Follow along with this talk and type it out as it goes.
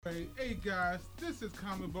Hey guys, this is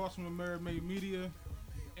Common Boss from the Mermaid Media,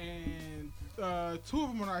 and two of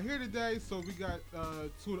them are not here today, so we got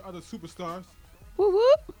two of the other superstars. Whoop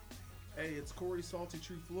whoop. Hey, it's Corey Salty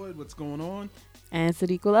Tree Floyd. What's going on? And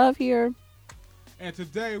Sadiqa Love here. And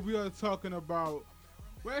today we are talking about,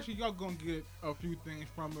 well, actually, y'all gonna get a few things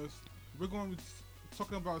from us. We're going to be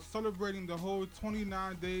talking about celebrating the whole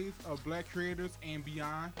 29 days of Black creators and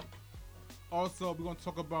beyond. Also, we're gonna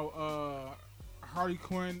talk about Harley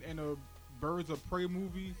Quinn and a Birds of Prey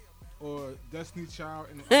movie, or Destiny Child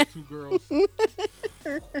and the other two girls.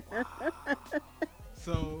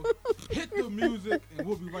 So hit the music and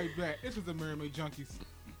we'll be right back. This is the Mermaid Junkies.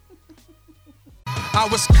 I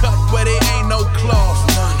was cut where there ain't no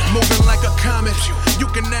cloth. Moving like a comet. You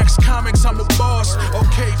can ask comics, I'm the boss.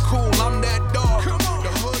 Okay, cool, I'm that dog. The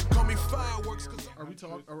hood call me fireworks.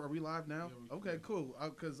 Are we live now? Okay, cool.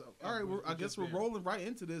 Because all right, I guess we're rolling right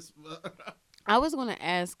into this. I was going to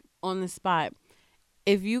ask on the spot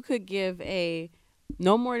if you could give a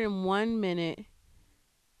no more than 1 minute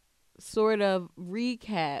sort of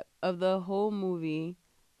recap of the whole movie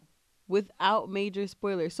without major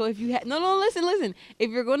spoilers. So if you had listen.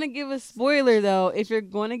 If you're going to give a spoiler though,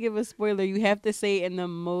 you have to say it in the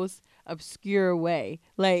most obscure way.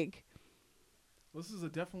 Like, This is a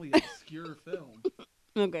definitely obscure film.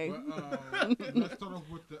 okay. But, let's start off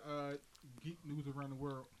with the geek news around the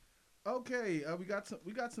world. Okay, we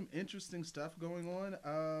got some interesting stuff going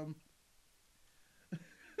on.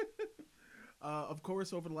 Of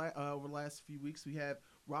course, over the last few weeks, we have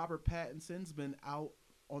Robert Pattinson's been out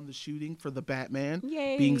on the shooting for the Batman,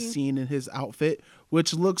 Yay. being seen in his outfit,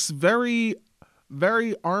 which looks very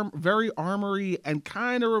armory and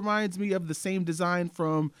kind of reminds me of the same design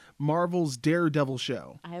from Marvel's Daredevil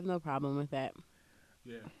show. I have no problem with that.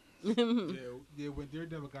 Yeah. yeah. When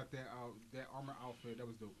Daredevil got that armor outfit, that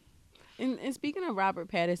was dope. And speaking of Robert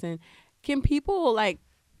Pattinson, can people like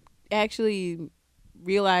actually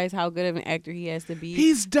realize how good of an actor he has to be?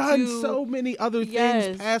 He's done so many other Yes.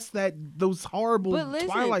 things past those horrible But listen,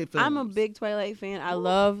 Twilight films. I'm a big Twilight fan. I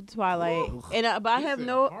love Twilight, but I have It's a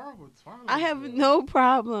no. horrible Twilight I have film. no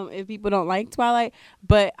problem if people don't like Twilight,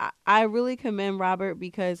 but I really commend Robert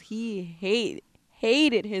because he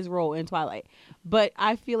hated his role in Twilight. But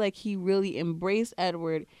I feel like he really embraced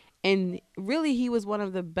Edward, and really he was one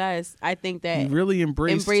of the best. I think that He really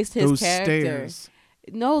embraced his those character. stairs.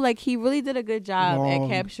 No, like he really did a good job Long, at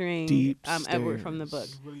capturing deep Edward from the book.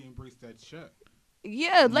 stairs. He really embraced that shit.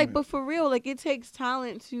 Yeah, like, Right. but for real, like, it takes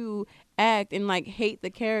talent to act and, like, hate the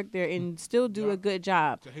character and still do a good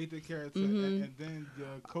job. To hate the character, Mhm. and then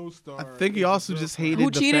the co-star. I think he also just hated Who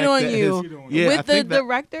the cheated fact on that you? Cheated on yeah, I With the think that-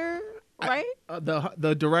 director, right?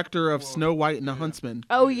 the director of Snow White and the Huntsman.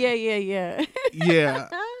 Oh, yeah. Yeah,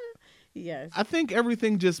 Yes. I think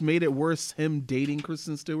everything just made it worse. Him dating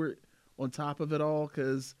Kristen Stewart on top of it all,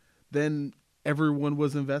 because then everyone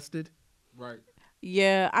was invested. Right.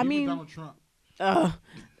 Yeah, I Even mean, Donald Trump.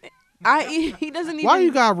 he doesn't even. Why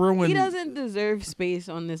you got ruined? He doesn't deserve space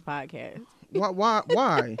on this podcast.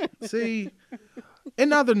 Why? See,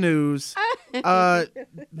 in other news,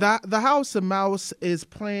 the House of Mouse is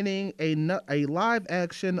planning a live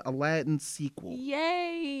action Aladdin sequel.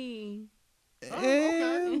 Yay!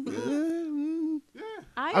 And, Yeah.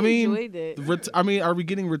 I mean, enjoyed it. are we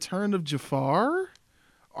getting Return of Jafar?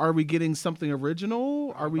 Are we getting something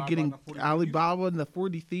original? Are we Alibaba getting and the 40 Thieves? Alibaba and the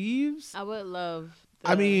 40 Thieves? I would love.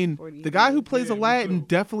 I mean, 40 the guy who Thieves. plays Yeah, me Aladdin too.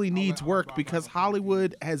 definitely I'll needs let work Alibaba because and the 40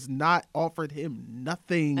 Hollywood Thieves. has not offered him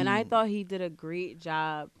nothing. And I thought he did a great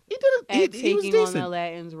job he did. at He was taking on decent.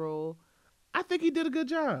 Aladdin's role. I think he did a good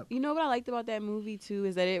job. You know what I liked about that movie too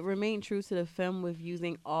is that it remained true to the film with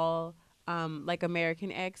using all like American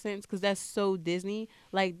accents, because that's so Disney.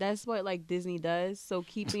 Like that's what like Disney does. So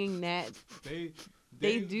keeping that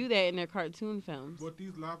they do that in their cartoon films. But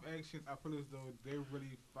these live actions, I feel as though they're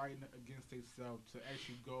really fighting against themselves to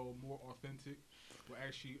actually go more authentic. With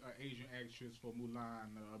actually an Asian actress for Mulan,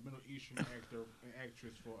 a Middle Eastern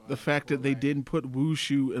actress for The fact for that they Aladdin. didn't put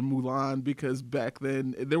Wushu in Mulan, because back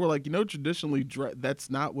then they were like, traditionally that's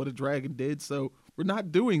not what a dragon did, so we're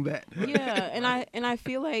not doing that. Yeah, and I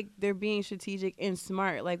feel like they're being strategic and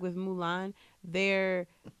smart. Like with Mulan, they're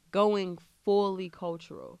going fully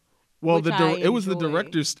cultural. Well, which I it was the enjoy.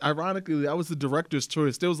 director's. Ironically, that was the director's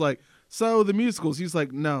choice. They was like, so the musicals. He's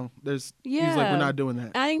like, no, He's like, Yeah. we're not doing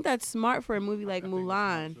that. I think that's smart for a movie like I think it's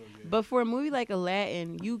Mulan. smart too, yeah. But for a movie like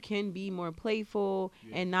Aladdin, you can be more playful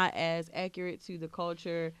and not as accurate to the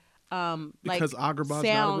culture. Because Agrabah's not a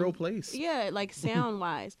sound- real place. Yeah, like sound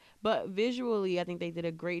wise. But visually, I think they did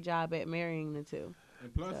a great job at marrying the two.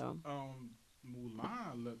 And plus, So.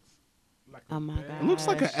 Mulan looks like Oh my bad It looks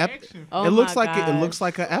like an gosh. ep- action Oh it looks my like it looks gosh.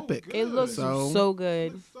 like an So epic. good. It looks So- so It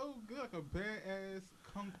good. looks so good, like a badass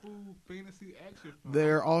kung fu fantasy action film.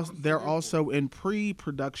 They're I'm also so they're here for also it. in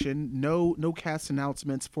pre-production. No cast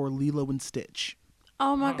announcements for Lilo and Stitch.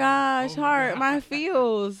 Oh my Oh, gosh, oh my heart, God. my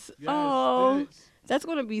feels. Yes, Oh, Stitch. that's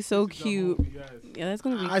gonna be so Stitch is a cute. movie, yes. Yeah, that's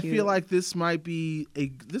gonna be I cute. feel like this might be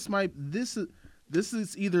this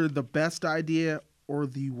is either the best idea or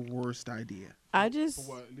the worst idea I For just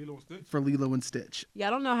what, Lilo and Stitch? for Lilo and Stitch. yeah, I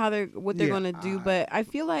don't know how what they're Yeah, gonna do, but I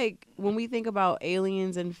feel like when we think about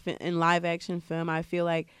aliens in live action film, I feel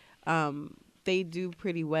like they do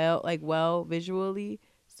pretty well, like well visually.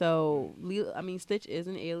 So Stitch is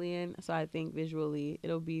an alien, so I think visually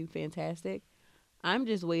it'll be fantastic. I'm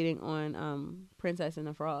just waiting on Princess and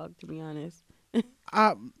the Frog, to be honest.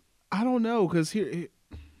 I don't know because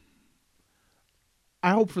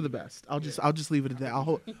I hope for the best. I'll just leave it at that.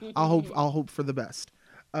 I'll hope for the best.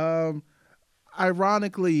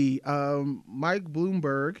 Ironically, Mike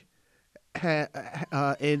Bloomberg had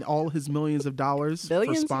in all his millions of dollars Billions,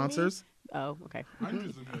 for you mean? sponsors, Oh, okay.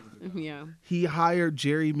 Hundreds of millions. Yeah. he hired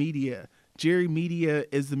Jerry Media. Jerry Media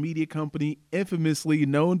is the media company infamously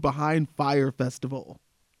known behind Fire Festival.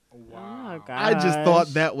 Wow. Oh god. I just thought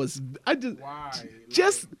that was Why?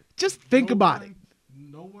 just think no about one, it.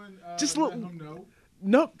 No one Just let look- him know.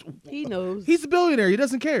 No, he knows. he's a billionaire. He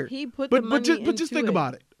doesn't care. He put but the money but just into think it.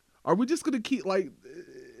 about it. Are we just gonna keep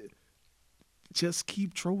just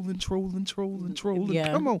keep trolling?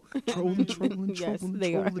 Yeah. Come on, trolling, Yes,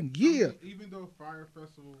 they are. trolling. Yeah, Even though Fire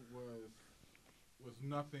Festival was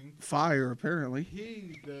nothing, fire apparently.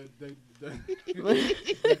 he the the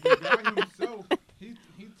guy himself he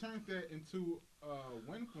turned that into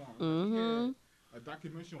wind farm. Like, he had a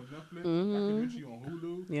documentary on Netflix, documentary on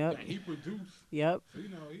Hulu Yep. that he produced. Yep. So, you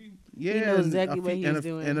know, he Yeah, knows and exactly a what few- he's and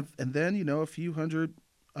doing. and then a few hundred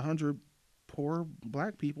poor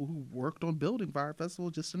black people who worked on building Fire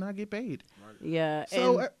Festival just to not get paid. Yeah.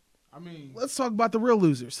 So and, I mean, let's talk about the real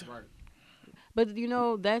losers. right. but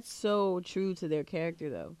that's so true to their character,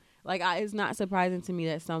 though. Like, it's not surprising to me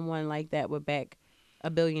that someone like that would back a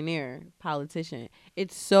billionaire politician.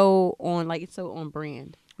 It's so on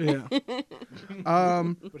brand. Yeah.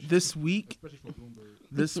 This week, Especially for Bloomberg.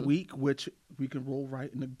 this week, which we can roll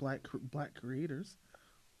right into black creators.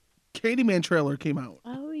 Candyman trailer came out.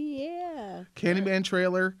 Oh yeah. Candyman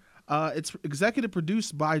trailer. It's executive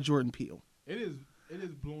produced by Jordan Peele. It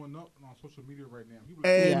is blowing up on social media right now. People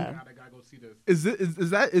And- like, I gotta go see this.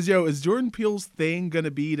 Is Jordan Peele's thing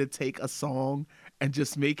gonna be to take a song and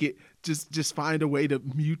just make it just find a way to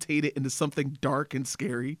mutate it into something dark and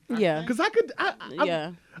scary? Yeah. Because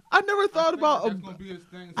Yeah. I never thought about That's gonna be his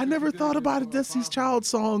thing. I never thought about a Fire Destiny's Festival. Child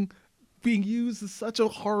song being used in such a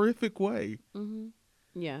horrific way.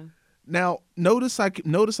 Yeah. Now, notice I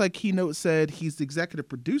keynote said he's the executive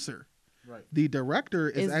producer. Right. The director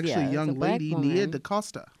is actually it's a a young black lady, Nia woman.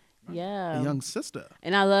 DaCosta, Yeah. a young sister.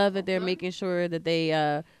 And I love that they're making sure that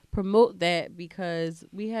they promote that, because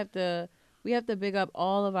we have to big up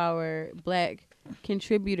all of our black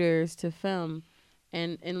contributors to film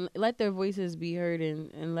and let their voices be heard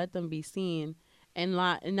and let them be seen, and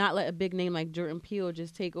not let a big name like Jordan Peele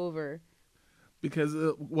just take over. Because,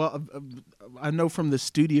 I know from the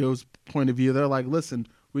studio's point of view, they're like, listen,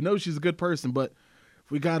 we know she's a good person, but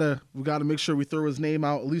we gotta make sure we throw his name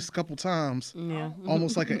out at least a couple times, Yeah.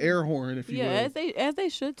 almost like an air horn, if you Yeah, will. as they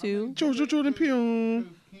should too. Jordan Peele.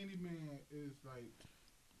 Because Candyman is like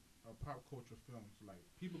a pop culture film. So like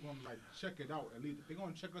people gonna like check it out at least. They're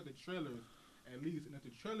gonna check out the trailers at least, and if the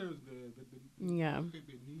trailers, Yeah. I think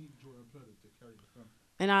they need Jordan Peele to carry the film.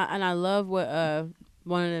 And I love what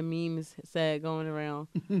one of the memes said going around.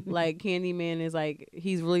 Like, Candyman is like,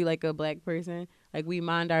 he's really like a black person. Like, we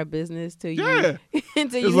mind our business till you Yeah.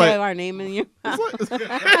 until you It's like- have our name in your mouth.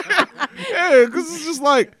 Yeah, because it's just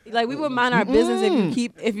like, Like, we would mind our business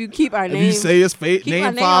if you keep our if name. you say his keep my name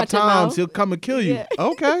name 5 out your times, mouth. he'll come and kill you. Yeah.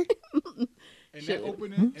 Okay. And that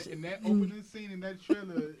opening scene in that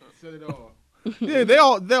trailer said it all. Yeah, they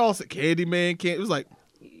all said Candyman. It was like,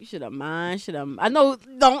 You should have I know.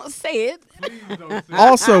 Don't say it. Please don't say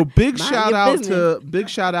also big Mind shout your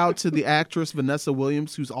out to the actress Vanessa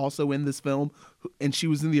Williams, who's also in this film, and she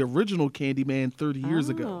was in the original Candyman 30 years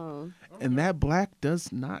ago. Oh. And that black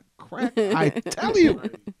does not crack. I tell you.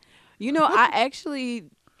 You know, I actually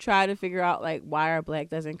try to figure out like why our black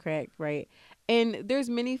doesn't crack, right? And there's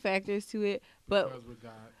many factors to it, but because we're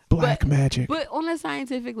God. Black magic. But on a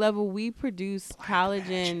scientific level, we produce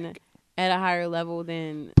collagen at a higher level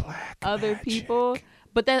than Black other magic. people.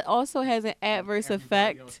 But that also has an adverse Everybody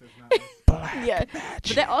effect. else is not. Yeah, but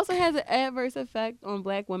that also has an adverse effect on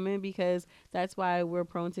black women because that's why we're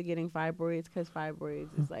prone to getting fibroids because fibroids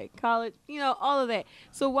is like college, all of that.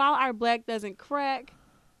 So while our black doesn't crack,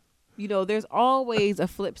 there's always a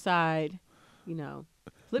flip side,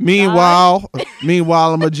 flip Meanwhile, I'm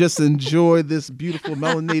gonna just enjoy this beautiful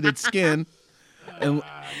melanated skin, and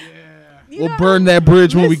we'll burn that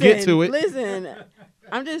bridge when we get to it. Listen,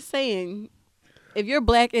 I'm just saying, if your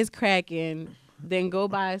black is cracking, then go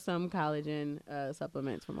buy some collagen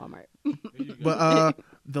supplements from Walmart. But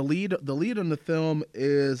the lead on the film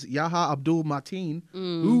is Yahya Abdul Mateen,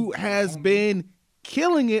 who has been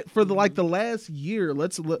killing it for the last year. Yeah,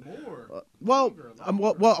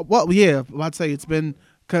 I'd say it's been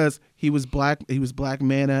because he was Black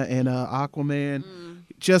Manta and Aquaman,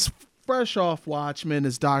 just fresh off Watchmen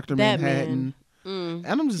as Dr. Manhattan, and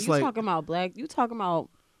I'm just you talking about black? You talking about?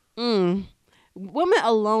 Women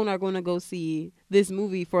alone are going to go see this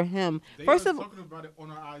movie for him. First of all, talking about it on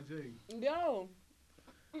our IG. Yo.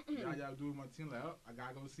 Y'all doing my team like, I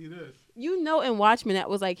gotta go see this. In Watchmen, that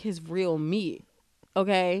was like his real meat.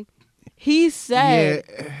 Okay, he said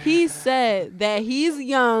that he's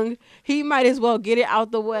young. He might as well get it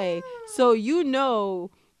out the way. So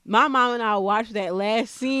my mom and I watched that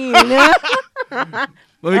last scene.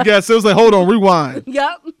 Let me guess. It was like, hold on, rewind.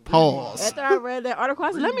 Yep. Pause. After I read that article,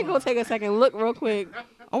 I said, let me go take a second look real quick.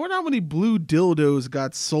 I wonder how many blue dildos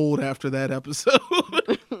got sold after that episode.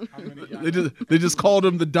 they just called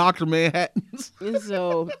them the Dr. Manhattans. And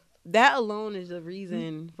so that alone is the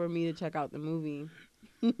reason for me to check out the movie.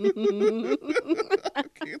 I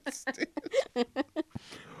can't stand it.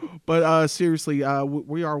 But seriously,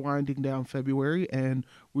 we are winding down February, and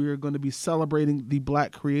we are going to be celebrating the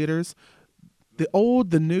Black creators. The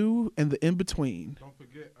old, the new, and the in-between. Don't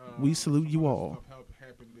forget, we salute you all. Stuff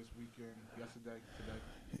happened this weekend, today.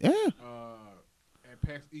 Yeah. At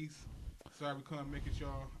PAX East. Sorry we couldn't make it,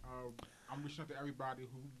 y'all. I'm reaching out to everybody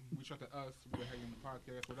who reached out to us. We're having the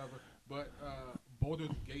podcast, whatever. But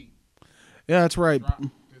Baldur's Gate. Yeah, that's right. Dropped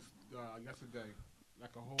this yesterday.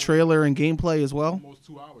 Like a whole trailer and gameplay as well. Almost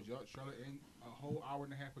 2 hours, y'all. Trailer and a whole hour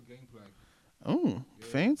and a half of gameplay. Oh, yeah.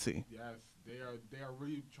 Fancy. Yes, they are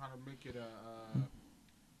really trying to make it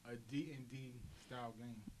a D&D style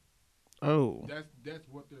game. Oh, that's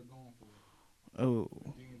what they're going for. Oh,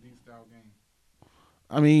 D&D style game.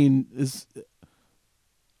 I mean, is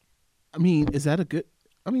that a good?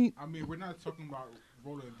 We're not talking about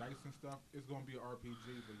rolling dice and stuff. It's gonna be an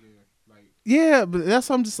RPG, but yeah, but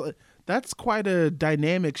that's quite a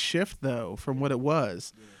dynamic shift though from what it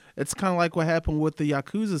was. Yeah. It's kind of like what happened with the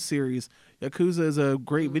Yakuza series. Yakuza is a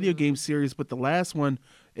great video game series, but the last one,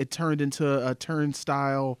 it turned into a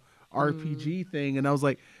turn-style RPG thing, and I was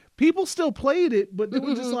like, people still played it, but they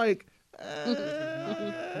were just like,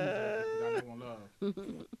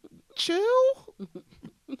 chill.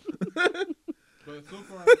 But so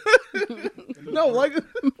far, no,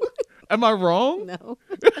 am I wrong? No.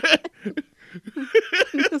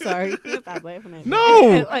 Sorry, stop laughing at me.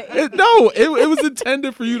 No, it was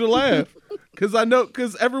intended for you to laugh,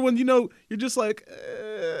 because everyone, you're just like,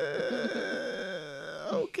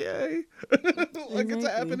 okay, Exactly. It's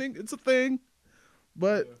happening, it's a thing,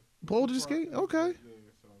 but Baldur's Gate, okay.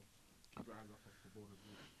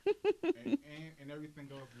 And everything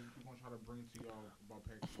else we're gonna try to bring to y'all about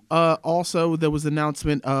PAX. Also, there was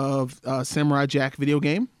announcement of Samurai Jack video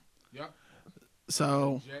game. Yep.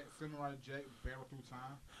 So Samurai Jack Battle Through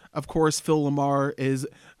Time. Of course, Phil Lamar is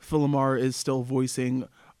still voicing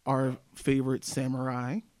our favorite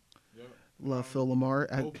samurai. Yep. Love Phil Lamar.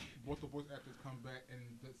 Both the voice actors come back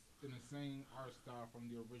in the same art style from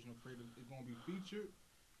the original creator. It's gonna be featured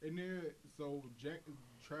in there. So Jack is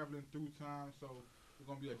traveling through time. So it's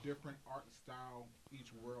gonna be a different art style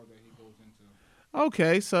each world that he goes into.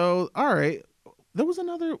 Okay, so all right. There was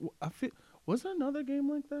another. Was there another game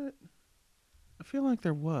like that? I feel like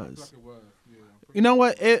there was. I feel like it was. Yeah. You know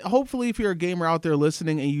what? Hopefully, if you're a gamer out there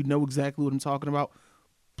listening and you know exactly what I'm talking about,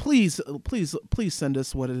 please send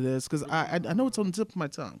us what it is, because I know it's on the tip of my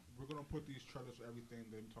tongue. We're gonna put these trailers for everything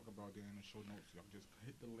that we talk about there in the show notes. Y'all just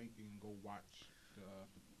hit the link and go watch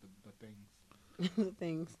the things. The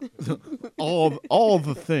things. all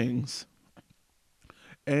the things.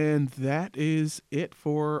 And that is it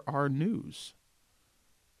for our news.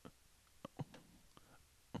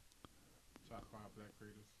 Top 5 black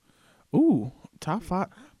creators. Ooh, top 5.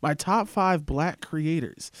 My top 5 black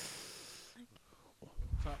creators.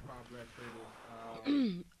 Top 5 black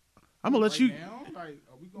creators. I'm gonna let you. Now, are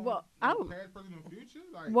we going past, present, and future?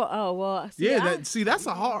 See, Yeah, that's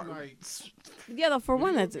a hard. Yeah, for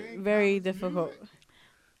one, that's very difficult.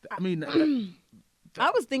 I mean,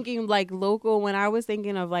 I was thinking like local when I was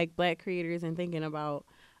thinking of like black creators and thinking about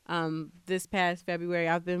this past February.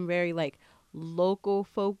 I've been very like local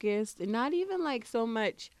focused and not even like so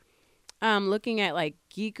much looking at like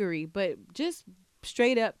geekery, but just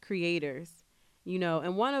straight up creators, you know.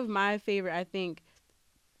 And one of my favorite, I think,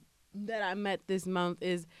 that I met this month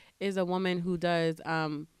is a woman who does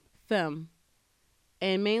femme,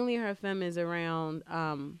 and mainly her femme is around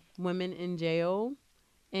women in jail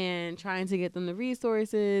and trying to get them the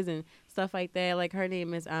resources and stuff like that. Like her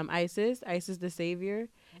name is Isis the Savior,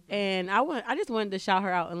 and I just wanted to shout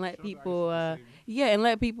her out and let people you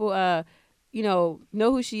know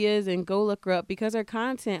who she is and go look her up, because her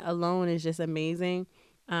content alone is just amazing,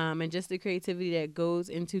 and just the creativity that goes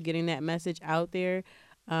into getting that message out there.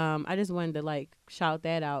 I just wanted to like shout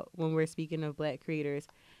that out when we're speaking of black creators.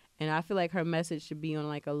 And I feel like her message should be on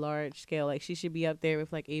like a large scale. Like she should be up there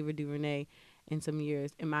with like Ava DuVernay in some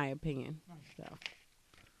years, in my opinion. So,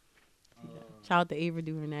 shout out to Ava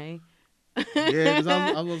DuVernay. Yeah, because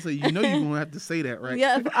I was gonna say, you're gonna have to say that, right?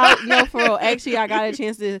 Yeah, no, for real. Actually, I got a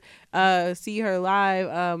chance to see her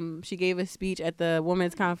live. She gave a speech at the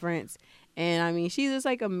women's conference, and I mean, she's just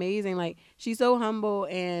like amazing. Like she's so humble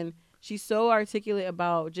and she's so articulate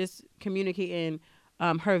about just communicating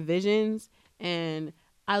her visions, and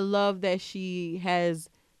I love that she has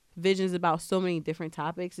visions about so many different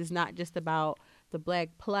topics. It's not just about the black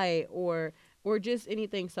plight or just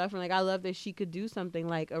anything suffering. Like I love that she could do something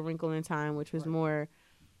like A Wrinkle in Time, which was more,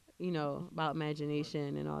 about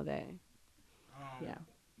imagination and all that. Yeah.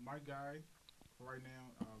 My guy for right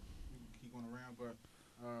now, we can keep going around, but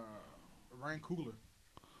Ryan Coogler.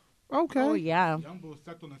 Okay. Oh yeah. Young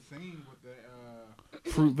stepped on the scene with the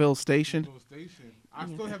Fruitville Station. I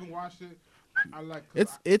still haven't watched it. I like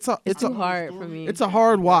it's too hard for me. It's a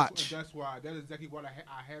hard watch. That's why. That is exactly what I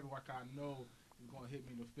have. What I know is going to hit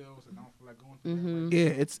me in the feels, and I don't feel like going through that. Yeah,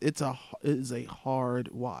 it is a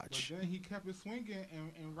hard watch. But then he kept it swinging,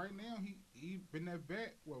 and right now he been at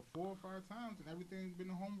bat 4 or 5 times, and everything's been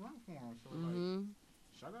a home run for him. So like,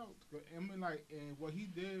 shout out. I mean, like, and what he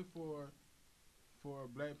did for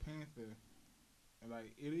Black Panther, and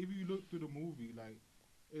like if you look through the movie, like.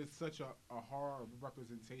 It's such a hard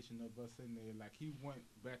representation of us in there. Like he went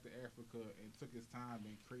back to Africa and took his time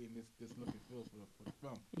in creating this look and feel for the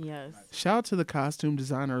film. Yes. Like, shout out to the costume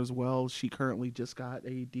designer as well. She currently just got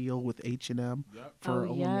a deal with H&M for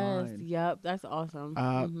online. Yep, that's awesome.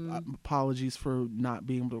 Apologies for not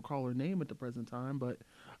being able to recall her name at the present time, but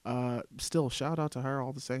still shout out to her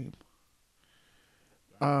all the same.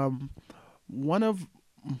 I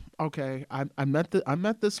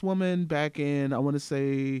met this woman back in, I want to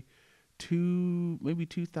say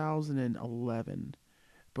 2011,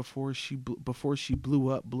 before she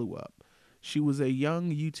blew up. She was a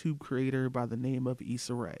young YouTube creator by the name of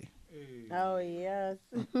Issa Rae. hey, Oh yes.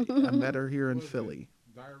 I met her here in what was Philly. it?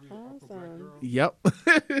 Diary of an Upper Black Awesome. Girl. Yep. I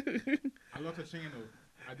love her channel.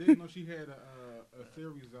 I didn't know she had a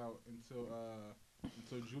series out until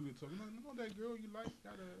Julia told me, that girl you like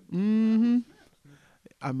got a. Mm-hmm.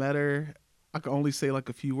 I met her. I could only say like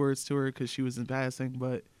a few words to her because she was in passing,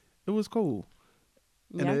 but it was cool.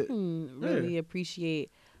 And I can really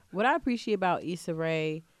appreciate what I appreciate about Issa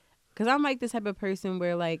Rae, because I'm like this type of person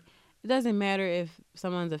where like it doesn't matter if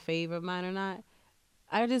someone's a fave of mine or not.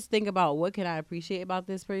 I just think about what can I appreciate about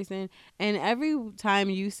this person, and every time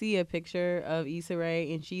you see a picture of Issa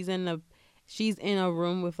Rae and she's in a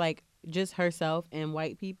room with like just herself and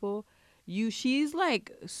white people, she's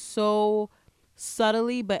like so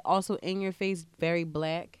subtly but also in your face very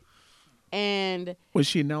black. And when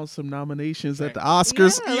she announced some nominations at the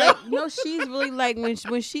Oscars, she's really like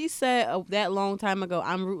when she said that long time ago,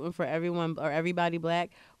 I'm rooting for everyone or everybody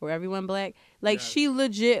black or everyone black. Like she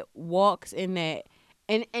legit walks in that,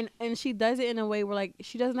 and she does it in a way where like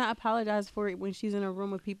she does not apologize for it when she's in a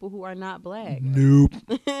room with people who are not black. Nope.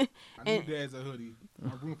 I need that as a hoodie.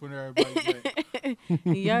 I'm rooting for everybody black.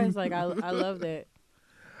 Yeah, it's like I love that.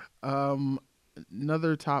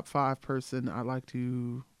 Another top 5 person I like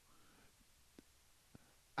to.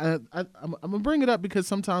 I'm gonna bring it up because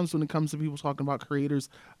sometimes when it comes to people talking about creators,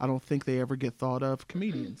 I don't think they ever get thought of.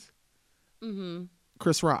 Comedians. Mm-hmm.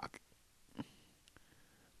 Chris Rock.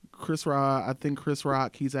 I think Chris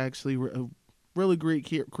Rock, he's actually a really great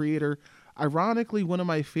creator. Ironically, one of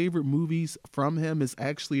my favorite movies from him is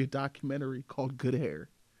actually a documentary called Good Hair.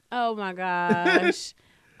 Oh my gosh.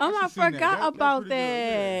 I forgot about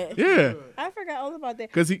that. Yeah. I forgot all about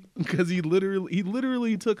that. Because he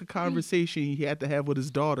literally took a conversation he had to have with his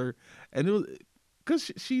daughter, and it was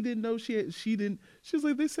because she didn't know she was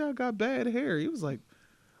like, they say I got bad hair. He was like,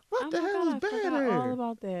 what the hell is bad hair? All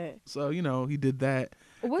about that. So he did that.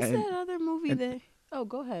 What's that other movie that? Oh,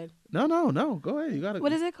 go ahead. No. Go ahead. You got it.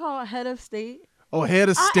 What is it called? Head of State? Oh, Head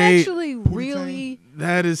of I State. actually really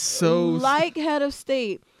That is so. like Head of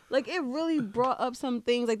State. Like, it really brought up some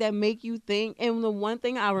things like that make you think. And the one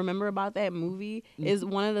thing I remember about that movie is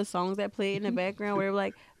one of the songs that played in the background where they were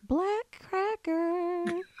like, Black Cracker.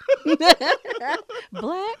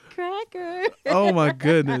 Black Cracker. Oh my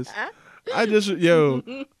goodness.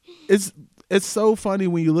 It's so funny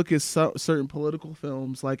when you look at certain political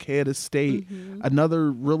films like Head of State.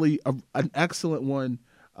 Another really an excellent one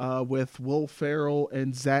with Will Ferrell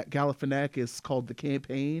and Zach Galifianakis called The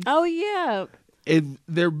Campaign. Oh, yeah.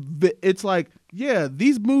 It's like, yeah,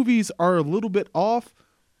 these movies are a little bit off,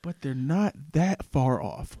 but they're not that far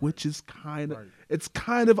off, which is it's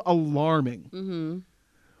kind of alarming.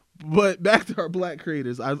 But back to our black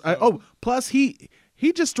creators. Plus he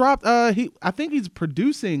just dropped. I think he's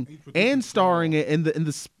producing and starring it in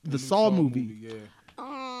the Saw movie.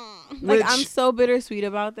 Like, I'm so bittersweet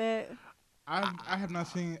about that. I have not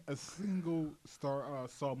seen a single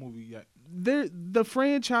Saw movie yet. The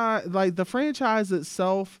franchise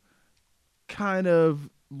itself kind of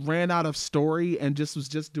ran out of story and was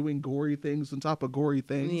just doing gory things on top of gory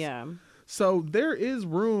things. Yeah. So there is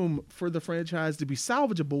room for the franchise to be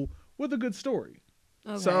salvageable with a good story.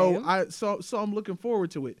 Okay. So I'm looking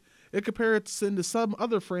forward to it. In comparison to some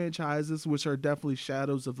other franchises, which are definitely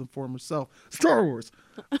shadows of the former self. Star Wars.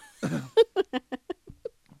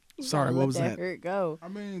 Sorry, what was that? Hurt go. I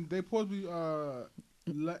mean, they supposed to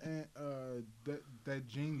be letting that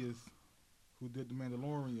genius who did the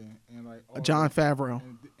Mandalorian and like all Jon Favreau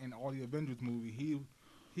and all the Avengers movie.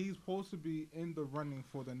 He's supposed to be in the running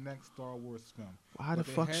for the next Star Wars film. Why the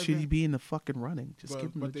fuck should he be in the fucking running?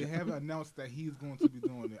 But they haven't announced that he's going to be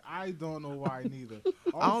doing it. I don't know why neither.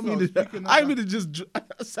 I mean to just I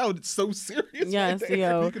sounded so serious. Yes, right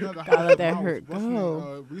yo. Speaking of the Gotta let that house, hurt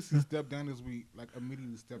Russell, recently stepped down this week, like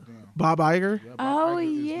immediately stepped down. Bob Iger? Yeah, Oh,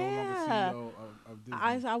 Iger is yeah. no longer CEO of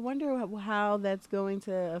Disney. I wonder how that's going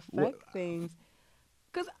to affect things.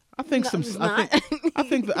 Because I think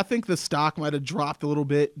I think the stock might have dropped a little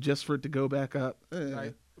bit just for it to go back up.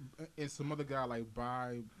 Like, and some other guy like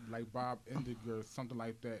Bob Iger or something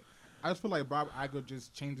like that. I just feel like Bob Iger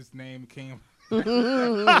just changed his name, came put a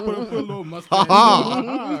little mustache.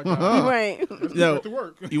 right. Yo, to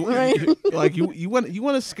work. you want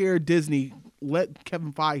to scare Disney? Let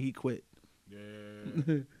Kevin Feige quit.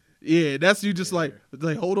 Yeah. Yeah, that's you. Just like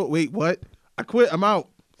hold on, wait, what? I quit. I'm out.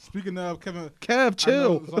 Speaking of Kev,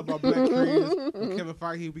 chill. It's all about black creators. With Kevin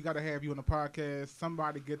Feige, we got to have you on the podcast.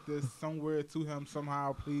 Somebody get this somewhere to him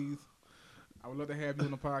somehow, please. I would love to have you on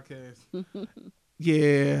the podcast.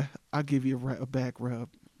 Yeah, I'll give you a back rub.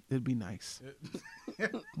 It'd be nice.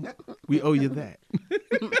 We owe you that.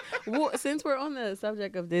 Well, since we're on the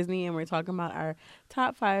subject of Disney and we're talking about our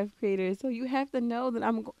top 5 creators, so you have to know that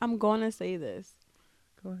I'm going to say this.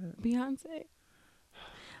 Go ahead. Beyonce.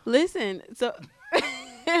 Listen, so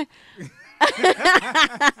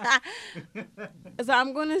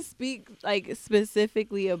I'm going to speak like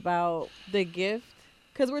specifically about The Gift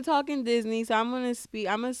because we're talking Disney. So I'm going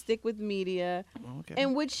to stick with media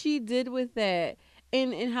and what she did with that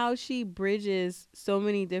and how she bridges so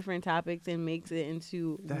many different topics and makes it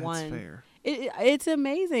into one. That's fair. It's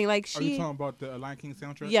amazing. Like Are you talking about the Lion King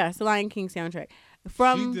soundtrack? Yes, the Lion King soundtrack.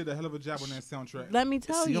 She did a hell of a job on that soundtrack. Let me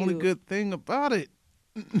tell you. It's the only good thing about it.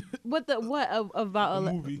 About the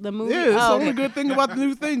movie? Yeah, it's the only good thing about the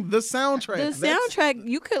new thing, the soundtrack. The soundtrack,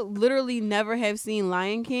 you could literally never have seen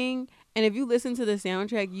Lion King, and if you listen to the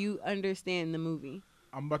soundtrack, you understand the movie.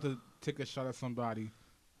 I'm about to take a shot at somebody,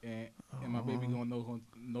 and my baby gonna know probably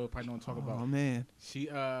know what I'm talking about. Oh man, she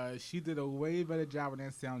did a way better job on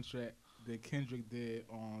that soundtrack than Kendrick did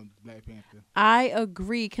on Black Panther. I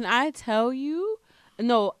agree. Can I tell you?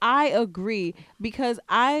 No, I agree because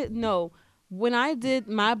I know. When I did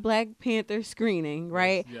my Black Panther screening,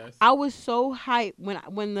 right, Yes. I was so hyped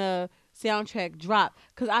when the soundtrack dropped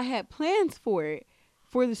because I had plans for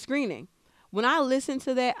the screening. When I listened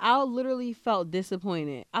to that, I literally felt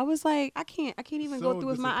disappointed. I was like, I can't even go through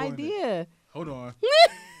with my idea. Hold on.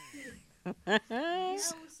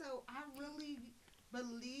 So I really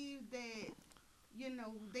believe that,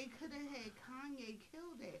 they could have had Kanye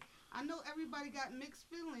kill that. I know everybody got mixed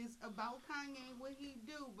feelings about Kanye and what he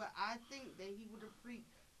do, but I think that he would have freaked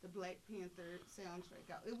the Black Panther soundtrack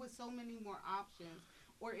out. It was so many more options.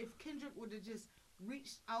 Or if Kendrick would have just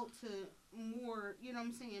reached out to more, you know what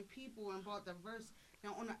I'm saying, people and brought the verse.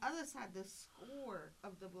 Now, on the other side, the score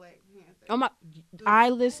of the Black Panther. Oh my! The I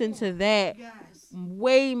listened to score, that yes.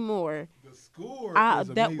 way more. The score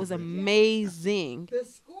That was amazing. The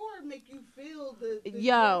score make you feel the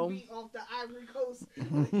Yo. beat off the Ivory Coast.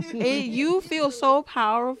 You feel so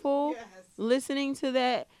powerful Yes. listening to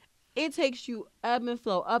that. It takes you ebb and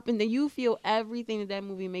flow, up and then you feel everything that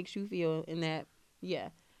movie makes you feel in that. Yeah,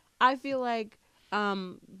 I feel like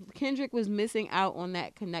Kendrick was missing out on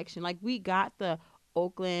that connection. Like, we got the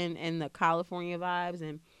Oakland and the California vibes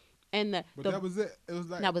and But that was it. It was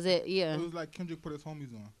like that was it. Yeah, It was like Kendrick put his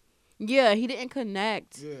homies on. yeah. He didn't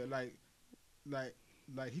connect. Yeah, like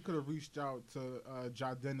he could have reached out to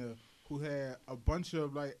Jadena, who had a bunch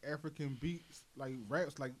of like African beats, like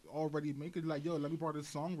raps, like already making like, yo, let me borrow this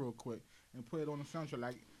song real quick and put it on the soundtrack.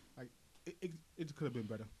 Like it just could have been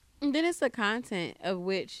better. And then it's the content of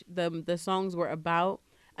which the songs were about.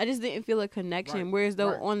 I just didn't feel a connection. Right, Whereas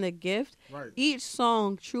though right. on The Gift, Right. each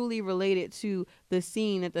song truly related to the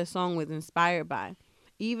scene that the song was inspired by.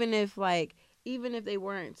 Even if they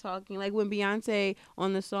weren't talking, like when Beyonce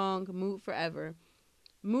on the song Mood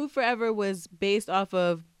Forever was based off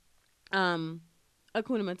of Hakuna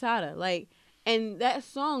Matata. Like, and that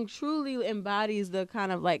song truly embodies the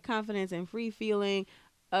kind of like confidence and free feeling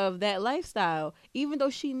of that lifestyle, even though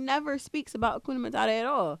she never speaks about Hakuna Matata at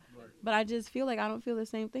all. Right. But I just feel like I don't feel the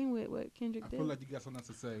same thing with what Kendrick I did. feel like you got something else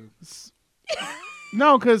to say.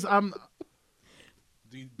 No, because I'm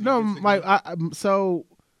Do you no disagree? like so.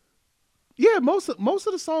 Yeah, most of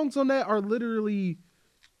the songs on that are literally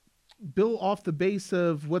built off the base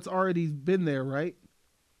of what's already been there, right?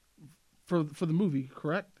 For the movie,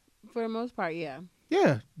 correct? For the most part, yeah.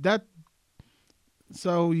 Yeah, that.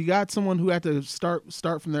 So you got someone who had to start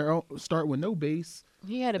from their own, start with no base.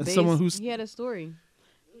 He had a And base. someone who's- He had a story.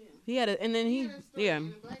 Yeah. He had a, and then he, had a story, yeah.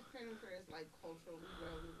 And the Black Panther is like culturally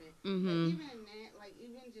relevant. Mhm. But even in that, like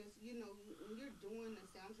even just when you're doing the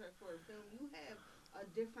soundtrack for a film, you have a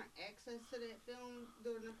different access to that film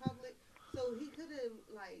during the public. So he could have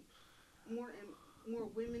like more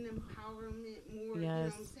women empowerment, more you know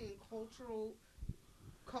Yes. what I'm saying,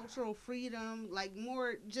 cultural freedom, like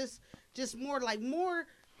more just more like more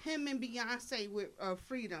him and Beyonce with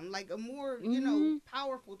freedom, like a more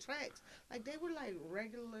powerful tracks. Like they were like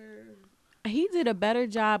regular. He did a better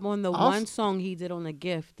job on the Also- one song he did on The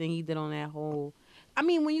Gift than he did on that whole. I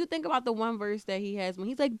mean, when you think about the one verse that he has when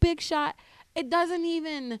he's like Big Shot, it doesn't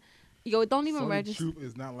even, it don't even Sonny register. Troop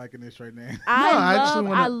is not liking this right now.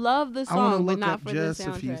 I love the I want to song, but look not up for just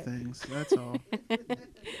the a few soundtrack. things. That's all.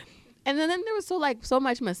 And then there was so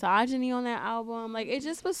much misogyny on that album. Like, it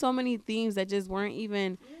just was so many themes that just weren't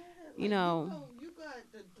even, Yeah, you know. You got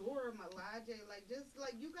the Dora Milaje, like just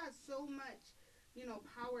like you got so much,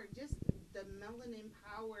 power, just the melanin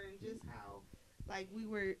power, and just how like we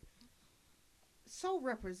were so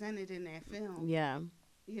represented in that film. Yeah.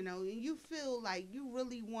 And you feel like you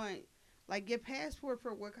really want like your passport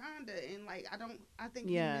for Wakanda, and like I think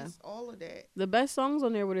you missed all of that. The best songs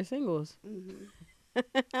on there were the singles. Hmm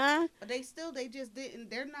But they just didn't.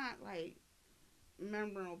 They're not like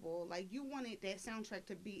memorable. Like you wanted that soundtrack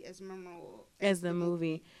to be as memorable As the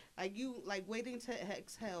movie. Like you like Waiting to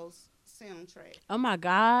Exhale's soundtrack. Oh my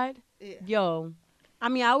God. Yeah. Yo. I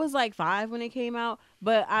mean, I was like 5 when it came out,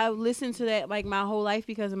 but I listened to that like my whole life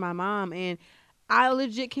because of my mom, and I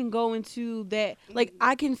legit can go into that. Like,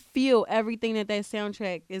 I can feel everything that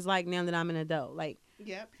soundtrack is like now that I'm an adult. Like,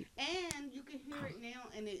 Yep. And you can hear it now,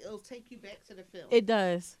 and it'll take you back to the film. it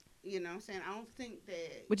does. You know what I'm saying? I don't think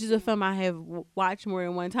that. Which is a film I have watched more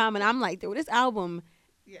than one time, and I'm like, dude, this album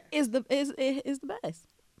Yeah. is the best. That's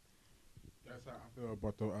how I feel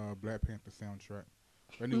about the Black Panther soundtrack.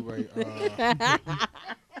 Anyway,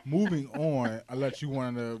 moving on, I let you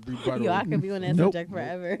want to rebuttal. Yo, I could be on that Nope. subject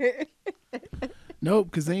forever. Nope,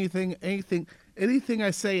 because anything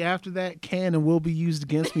I say after that can and will be used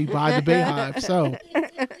against me by the Bayhive. So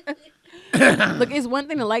Look, it's one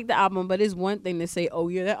thing to like the album, but it's one thing to say, "Oh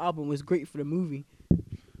yeah, that album was great for the movie."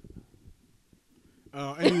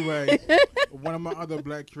 Anyway, one of my other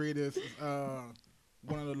black creators,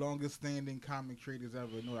 one of the longest standing comic creators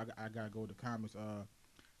ever. No, I gotta go to comics.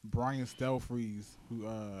 Brian Stelfreeze,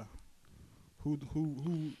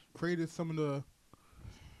 who created some of the,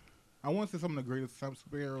 I want to say some of the greatest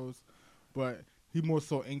superheroes, but he more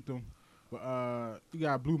so inked them. But you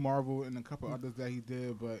got Blue Marvel and a couple others that he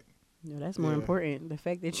did, but No, that's more Yeah. important. The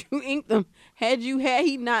fact that you inked them. Had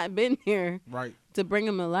he not been there right. to bring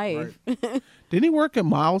him to life. didn't he work at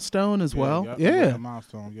Milestone as well? Yep, Yeah.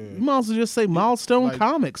 Milestone, yeah. You might as well just say Milestone Like-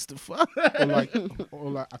 Comics. The fuck? or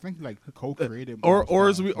like I think he like co-created. or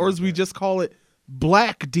as Milestone, we something like just call it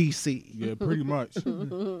black DC. Yeah, pretty much.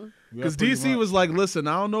 Because DC was like, listen,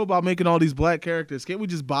 I don't know about making all these black characters. Can't we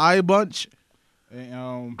just buy a bunch?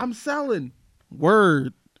 And, I'm selling.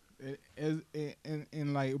 Word.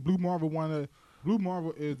 and like Blue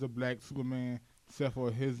Marvel is the black Superman, except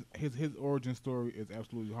for his origin story is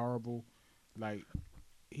absolutely horrible. Like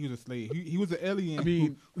he was a slave. He was an alien. I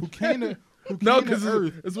mean, who came to No, because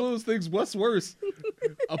Earth. it's one of those things. What's worse,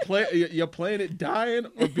 your planet dying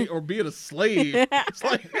or being a slave? It's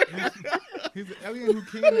like He's an alien who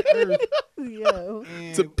came to Earth Yo,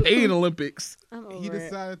 and to pain Olympics. I'm over he it.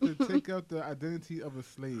 decided to take up the identity of a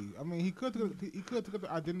slave. I mean, he could take up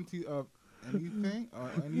the identity of anything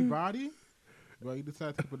or anybody, but he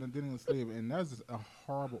decided to put an identity of a slave, and that's just a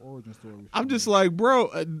horrible origin story. I'm just like, bro,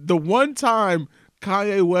 the one time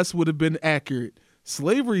Kanye West would have been accurate,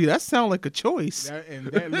 slavery, that sounds like a choice.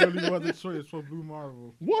 that literally was a choice for Blue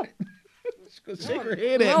Marvel. What? Shake her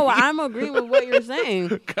head at No, me. I'm agreeing with what you're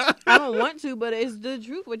saying. I don't want to, but it's the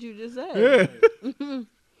truth what you just said. Yeah.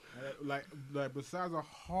 Like besides a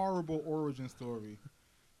horrible origin story,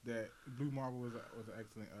 that Blue Marvel was an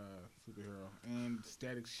excellent superhero, and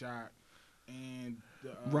Static Shock, and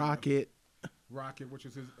Rocket. which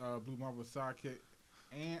is his Blue Marvel sidekick,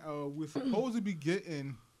 and we're supposed to be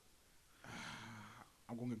getting.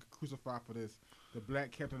 I'm gonna get crucified for this. The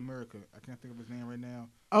Black Captain America. I can't think of his name right now.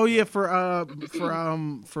 Oh yeah, for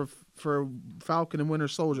Falcon and Winter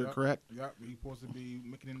Soldier, Yep. correct? Yep, he's supposed to be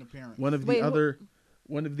making an appearance. One of Wait,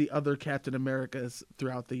 the other Captain Americas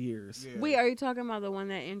throughout the years. Yeah. Wait, are you talking about the one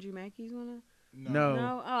that Andrew Mackie's gonna? No.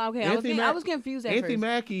 No. Oh, okay. Anthony I was confused at Anthony first.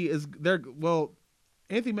 Mackie is there. Well,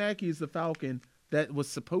 Anthony Mackie is the Falcon that was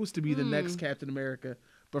supposed to be the next Captain America,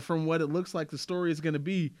 but from what it looks like the story is going to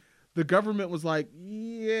be, the government was like,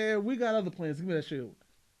 "Yeah, we got other plans. Give me that shield."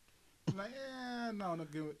 Like, no,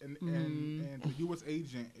 good. And the U.S.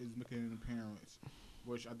 agent is making an appearance,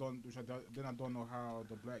 which I don't know how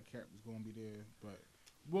the Black Cat is going to be there, but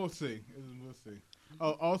we'll see. We'll see.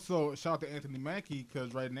 Oh, also shout out to Anthony Mackie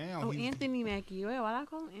because right now Oh, he's Anthony Mackie. Wait, why did I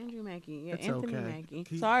call him Andrew Mackie? Yeah, That's Anthony okay.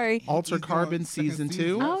 Mackie. Sorry. Alter he's Carbon doing season second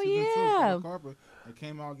 2. Oh, season two, yeah. Altered Carbon. It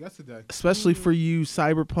came out yesterday. Especially for you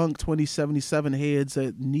Cyberpunk 2077 heads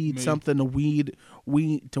that need Me. something to wean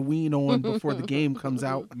on before the game comes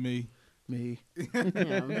out. Me. Yeah.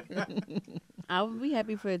 I would be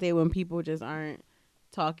happy for the day when people just aren't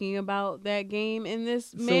talking about that game in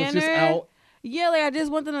this So manner. it's just out. Yeah, like I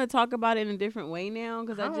just want them to talk about it in a different way now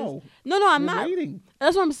because I just How? no, I'm We're not. waiting.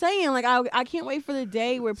 That's what I'm saying. Like I can't wait for the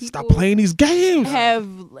day where people Stop playing these games. have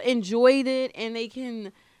enjoyed it and they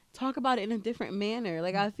can talk about it in a different manner.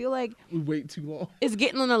 Like I feel like We wait too long. it's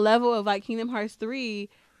getting on the level of like Kingdom Hearts 3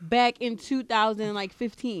 back in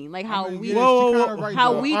 2015. Like how we Whoa, she whoa, kinda whoa. right,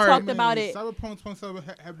 How though. we I talked mean, about it. Cyberpunk 27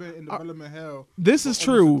 have been in development hell. This is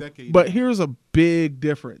for almost true, a decade but now. here's a big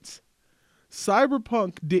difference.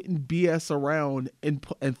 Cyberpunk didn't BS around and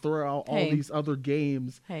throw out all Hey. these other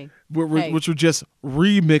games, hey, which were just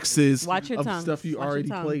remixes Watch your of tongue. stuff you Watch your already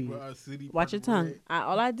tongue. played. CD watch your Projekt tongue. Red.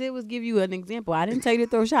 All I did was give you an example. I didn't tell you to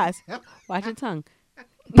throw shots. Watch your tongue.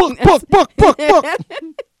 Book. I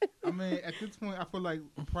mean, at this point, I feel like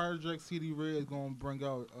Project CD Red is going to bring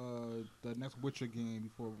out the next Witcher game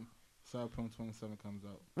before Cyberpunk 27 comes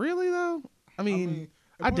out. Really though? I mean,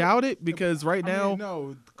 I if- doubt it because right now,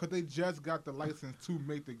 no, because they just got the license to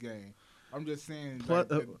make the game. I'm just saying, Plus-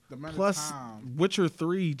 like, the amount plus of time, Witcher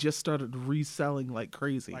 3 just started reselling like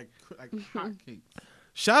crazy. like hotcakes.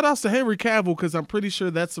 Shout outs to Henry Cavill because I'm pretty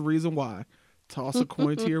sure that's the reason why. Toss a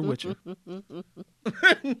coin to your Witcher.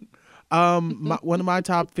 One of my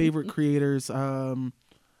top favorite creators,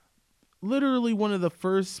 literally one of the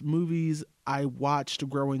first movies I watched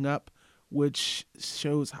growing up, which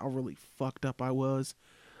shows how really fucked up I was.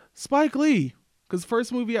 Spike Lee, because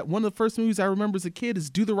one of the first movies I remember as a kid is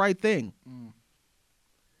Do the Right Thing.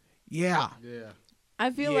 Yeah. Yeah.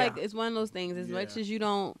 I feel Yeah. like it's one of those things. As much as you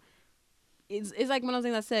don't, it's like one of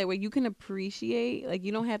those things I said where you can appreciate. Like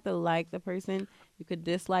you don't have to like the person. You could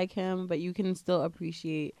dislike him, but you can still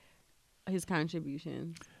appreciate his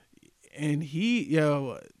contributions. And he's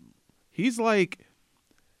like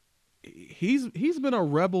he's been a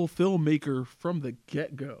rebel filmmaker from the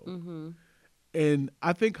get-go. Mm-hmm. And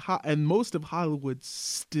I think and most of Hollywood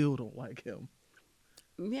still don't like him.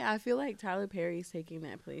 Yeah, I feel like Tyler Perry's taking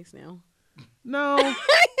that place now. No.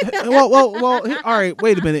 well. All right.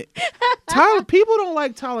 Wait a minute. People don't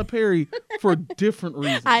like Tyler Perry for different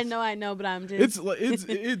reasons. I know, but I'm just.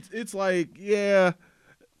 It's like, yeah,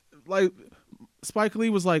 like Spike Lee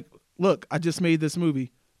was like, look, I just made this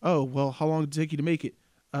movie. Oh well, how long did it take you to make it?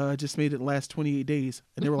 I just made it in the last 28 days.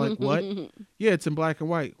 And they were like, what? Yeah, it's in black and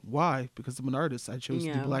white. Why? Because I'm an artist. I chose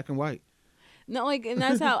to do Yeah. black and white. No, like, and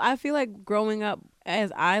that's how I feel like growing up.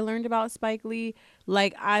 As I learned about Spike Lee,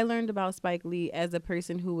 like I learned about Spike Lee as a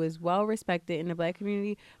person who was well respected in the black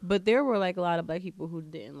community, but there were like a lot of black people who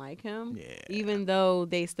didn't like him, even though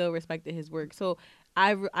they still respected his work. So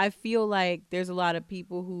I feel like there's a lot of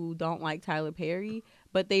people who don't like Tyler Perry,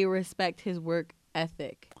 but they respect his work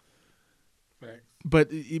ethic. Facts.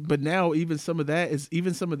 But now even some of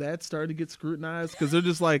that starting to get scrutinized because they're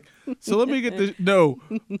just like, so let me get this. No,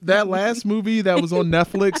 that last movie that was on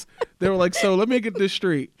Netflix, they were like, so let me get this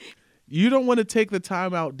straight. You don't want to take the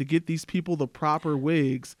time out to get these people the proper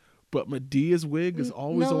wigs, but Medea's wig is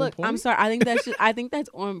always on point. I'm sorry. I think that's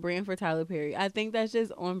on brand for Tyler Perry. I think that's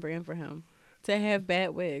just on brand for him to have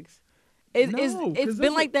bad wigs. It's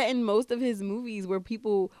been like that in most of his movies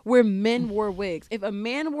where men wore wigs. If a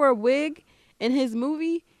man wore a wig in his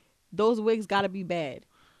movie, those wigs gotta be bad.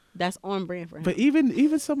 That's on brand for him. But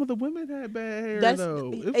even some of the women had bad hair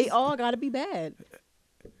though. They all gotta be bad.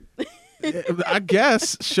 I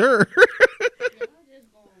guess, sure.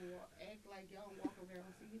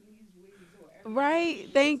 Right?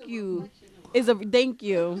 Thank you. Thank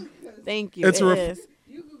you. Thank you. It's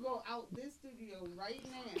you could go out this studio right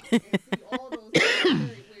now and see all those Perry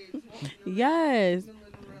wigs walking around yes. in the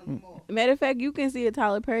living room mall. Matter of fact, you can see a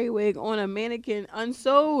Tyler Perry wig on a mannequin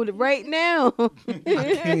unsold right now.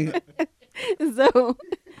 I can't. So, I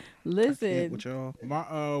listen. can't with y'all.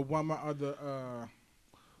 One of my other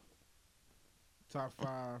top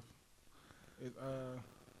 5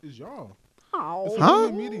 is y'all. Oh, It's Huh?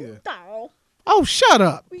 the media. Oh, shut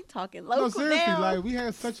up. we talking No, local seriously, now. like we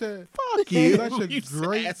had such a Fuck you. such a You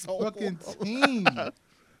great asshole. fucking team.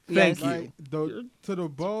 Thank you. Like to the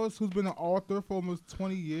boss who's been an author for almost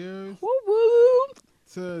 20 years. Woo woo.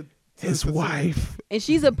 To His wife. And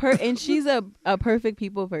she's a perfect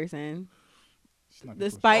people person. She's not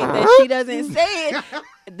Despite gonna that she doesn't say it.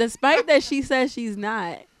 Despite that she says she's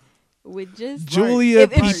not. With just Julia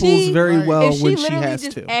if peoples she- very Right. well if she when she literally has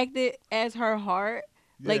just to. acted as her heart,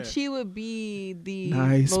 like Yeah. she would be the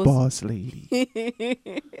Nice most boss lady.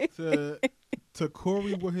 to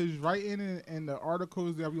Corey with his writing and the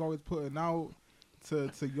articles that we always putting out, to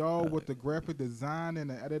y'all with the graphic design and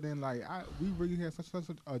the editing. Like we really had such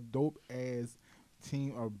a dope ass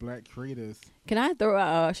team of black creators. Can I throw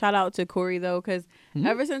a shout out to Corey though? Because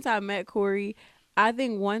ever since I met Corey, I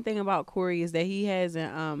think one thing about Corey is that he has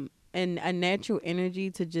a natural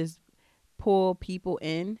energy to just pull people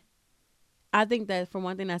in. I think that for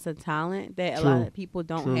one thing, that's a talent that a lot True. of people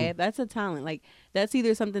don't True. have. That's a talent. Like that's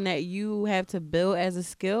either something that you have to build as a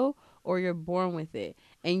skill or you're born with it.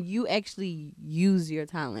 And you actually use your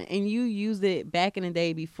talent. And you used it back in the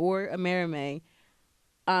day before Amerime,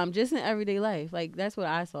 just in everyday life. Like that's what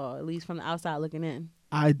I saw, at least from the outside looking in.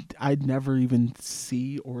 I'd never even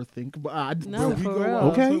see or think about. No, when we for go real. out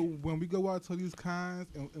Okay. when we go out to these cons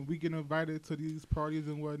and we get invited to these parties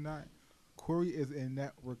and whatnot, Corey is in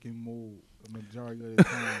networking mode the majority of the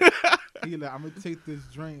time. He like, I'm gonna take this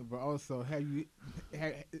drink, but also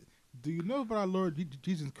do you know about our Lord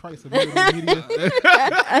Jesus Christ of media?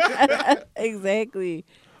 Exactly.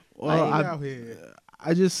 Well, He I, out here.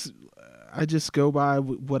 I just go by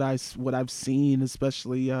what I've seen,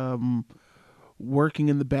 especially working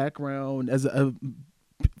in the background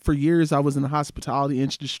for years. I was in the hospitality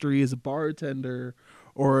industry as a bartender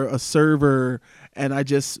or a server, and I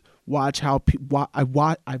just watch how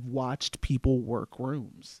I've watched people work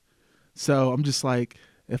rooms. So I'm just like,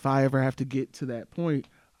 if I ever have to get to that point,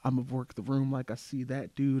 I'm gonna work the room like I see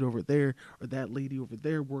that dude over there or that lady over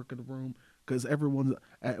there working the room. Because everyone,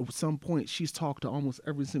 at some point, she's talked to almost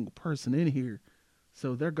every single person in here.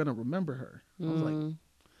 So they're going to remember her. I was like,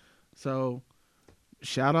 so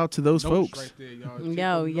shout out to those Notes folks. right there, y'all. Take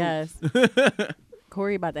Yo, them yes. notes.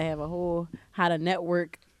 Corey about to have a whole how to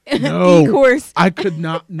network No, e-course. I could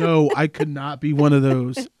not be one of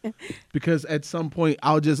those. Because at some point,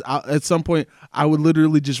 I would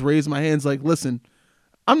literally just raise my hands like, listen,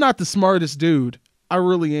 I'm not the smartest dude. I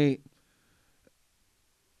really ain't.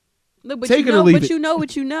 Look, but Take you it or know, leave but it. you know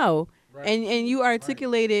what you know, Right. and you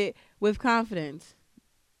articulate it with confidence.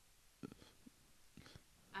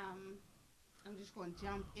 I'm just going to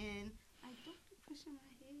jump in. I don't be pushing my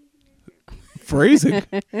head here. Phrasing.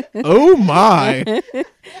 Oh my.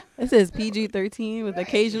 This is PG-13 with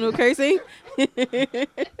occasional cursing. To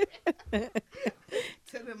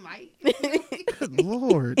the mic. Good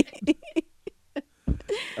Lord.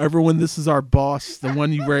 Everyone, this is our boss, the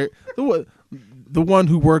one the one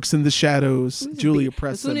who works in the shadows, Julia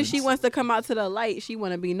Press. As soon as she Simmons. wants to come out to the light, she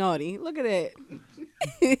want to be naughty. Look at that.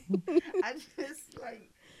 I just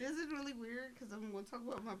like this is really weird because I'm going to talk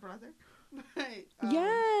about my brother. But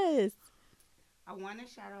Yes. I want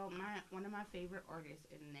to shout out one of my favorite artists,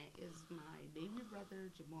 and that is my baby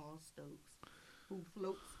brother Jamal Stokes, who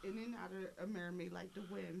floats in and out of a mermaid like the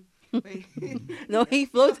wind. But No, he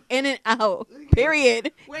floats in and out.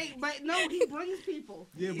 Period. wait, but no, he brings people.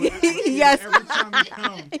 Yeah, but Yes. every time he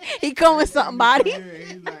comes, He come with somebody. yeah,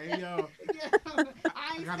 he's like, hey, yo, Yeah, I ain't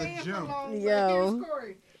I gotta staying for jump. long. Yo. Yo. Here's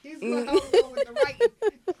Corey. He's going to go with the writing.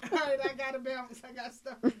 All right, I gotta bounce. I got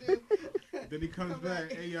stuff to do. then he comes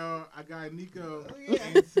back, hey, yo, I got Nico Yeah.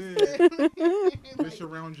 and Sid. Like, Let's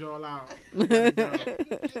round y'all out. I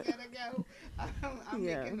gotta go. I'm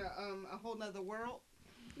Yeah. making a whole nother world.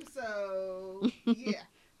 So yeah,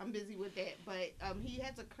 I'm busy with that. But he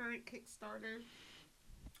has a current Kickstarter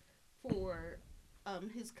for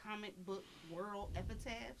his comic book World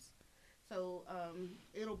Epitaphs. So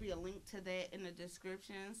it'll be a link to that in the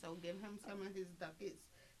description. So give him some of his ducats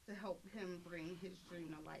to help him bring his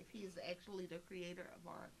dream to life. He is actually the creator of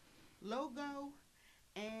our logo,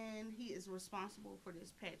 and he is responsible for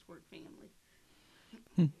this patchwork family.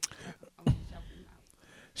 I'm gonna shout him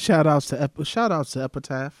out. Shout outs to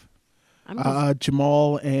Epitaph. I'm just,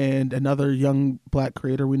 Jamal and another young black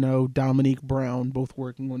creator we know, Dominique Brown, both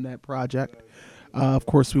working on that project. Of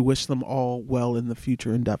course, we wish them all well in the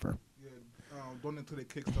future endeavor. Yeah, donate to the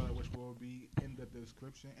Kickstarter, which will be in the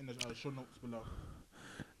description and the show notes below.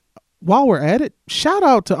 While we're at it, shout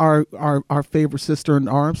out to our favorite sister in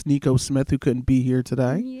arms, Nico Smith, who couldn't be here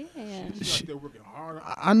today. yeah. She's out there working hard.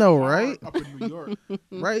 I know, right? Up in New York.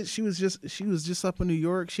 Right? She was just up in New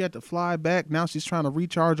York. She had to fly back. Now she's trying to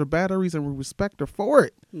recharge her batteries, and we respect her for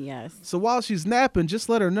it. Yes. So while she's napping, just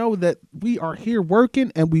let her know that we are here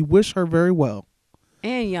working, and we wish her very well.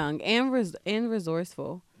 And young and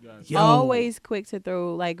resourceful. Yes. Yo. Always quick to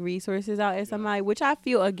throw like resources out at somebody, which I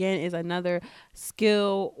feel again is another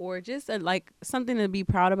skill or just like something to be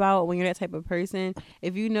proud about when you're that type of person.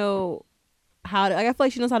 If you know how to, like, I feel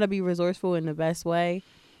like she knows how to be resourceful in the best way.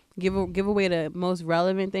 Give away the most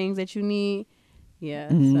relevant things that you need. Yeah,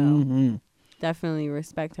 so Mhm. definitely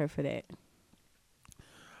respect her for that.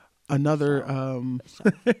 Another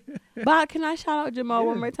But can I shout out Jamal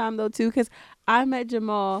one more time though too? Because I met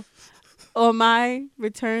Jamal on my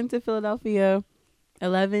return to Philadelphia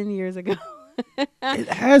 11 years ago. it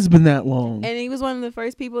has been that long. And he was one of the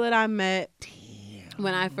first people that I met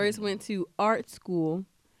when I first went to art school.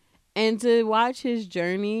 And to watch his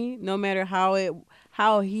journey, no matter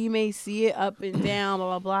how he may see it up and down, blah,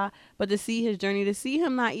 blah, blah, but to see his journey, to see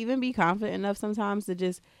him not even be confident enough sometimes to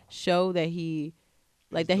just show that he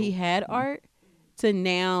had art, to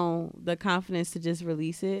now the confidence to just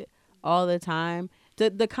release it all the time.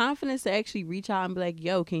 The confidence to actually reach out and be like,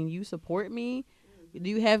 yo, can you support me? Do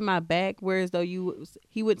you have my back? Whereas though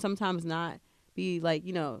he would sometimes not be like,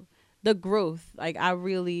 the growth. Like, I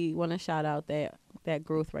really want to shout out that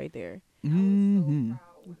growth right there. I was so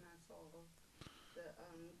proud when I saw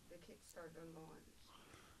the Kickstarter launch,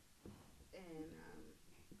 and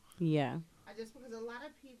Yeah. I just because a lot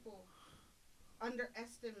of people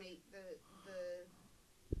underestimate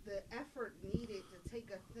the effort needed to take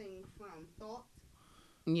a thing from thought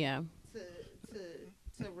Yeah.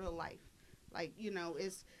 to real life. Like,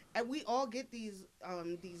 it's and we all get these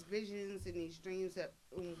visions and these dreams that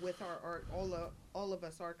with our art, all of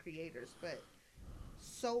us are creators, but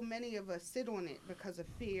so many of us sit on it because of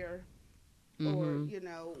fear or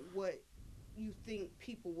what you think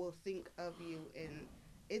people will think of you, and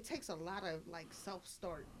it takes a lot of like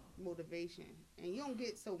self-start motivation, and you don't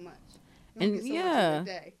get so much. You don't And get so much yeah. in a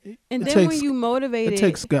day. And It then takes- when you motivate It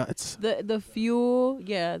takes guts. the fuel,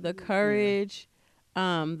 the courage,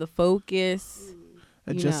 the focus,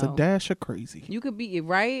 And you just a know. dash of crazy. you could be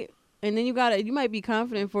right. And then you might be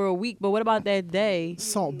confident for a week, but what about that day?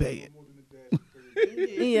 Salt Bay it.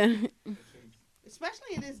 Yeah.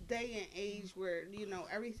 Especially in this day and age where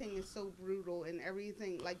everything is so brutal and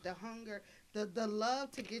everything like the hunger, the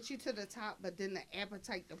love to get you to the top, but then the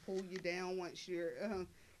appetite to pull you down once you're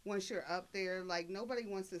up there. Like nobody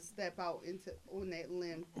wants to step out on that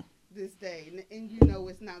limb this day, and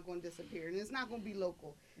it's not going to disappear, and it's not going to be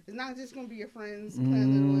local. It's not just going to be your friends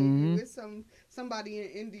planning on you. It's somebody in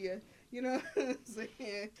India.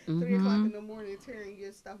 Saying 3 o'clock in the morning tearing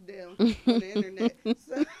your stuff down on the internet.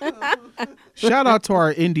 So, Shout out to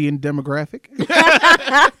our Indian demographic.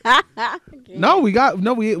 we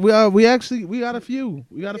got a few.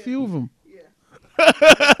 We got a few of them. yeah.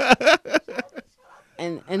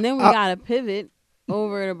 And then we gotta pivot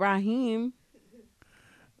over to Brahim.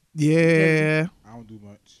 Yeah, I don't do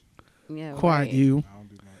much. Yeah. quite right. you. I don't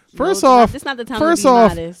do much. First No, off, it's not the time first to be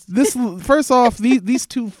off, modest. these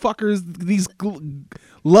two fuckers, these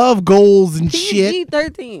love goals and shit.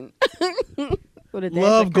 PG-13. Go to dash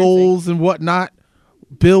love of goals and whatnot,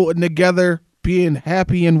 building together, being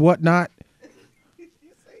happy and whatnot. You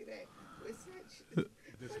say that with such.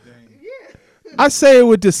 Disdain. Yeah. I say it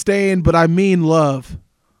with disdain, but I mean love.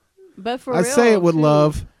 But for I real, say it with too,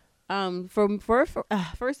 love.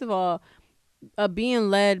 First of all, being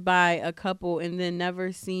led by a couple and then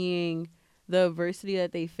never seeing the adversity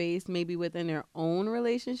that they face maybe within their own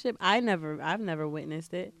relationship. I've never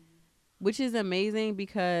witnessed it, which is amazing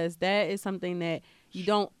because that is something that you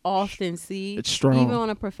don't often see. It's strong. Even on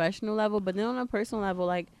a professional level, but then on a personal level,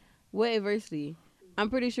 like what adversity? I'm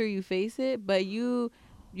pretty sure you face it, but you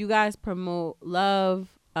guys promote love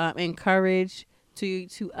and courage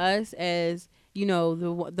to us as, you know,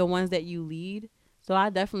 the ones that you lead. So I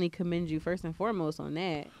definitely commend you first and foremost on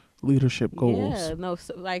that. Leadership goals. Yeah, no,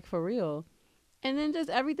 so, like for real. And then just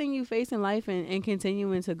everything you face in life and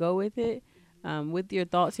continuing to go with it, with your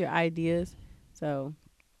thoughts, your ideas. So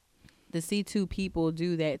to see two people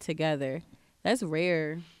do that together, that's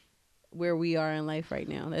rare where we are in life right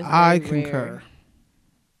now. That's I very concur.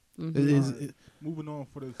 rare. Mhm. It is. Moving on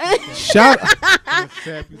for the Shout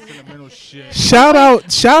sappy sentimental shit. shout out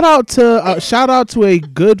to a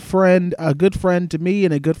good friend to me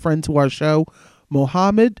and a good friend to our show,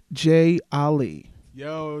 Muhammad J. Ali.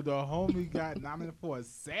 Yo, the homie got nominated for a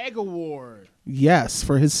SAG award. Yes,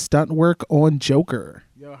 for his stunt work on Joker.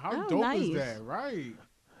 Yo, how Oh, dope nice. is that? Right.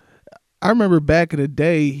 I remember back in the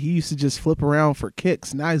day, he used to just flip around for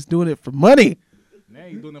kicks. Now he's doing it for money. Now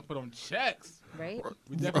you doing it for them checks. Right?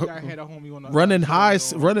 We definitely got had a homie on the Running high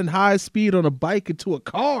running. speed on a bike into a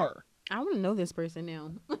car. I want to know this person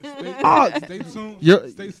now. Stay tuned. You're-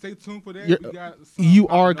 Stay tuned for that. you're- We got You something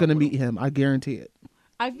are popping gonna up meet with him. I guarantee it.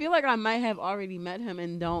 I feel like I might have already met him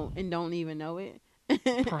and don't even know it.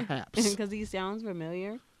 Perhaps. Because he sounds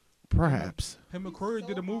familiar. Perhaps. him and Corey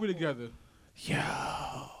did a movie together.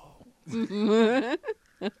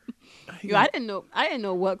 Yo, I didn't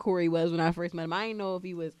know what Corey was when I first met him. I didn't know if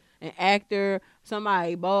he was an actor,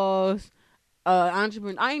 somebody boss,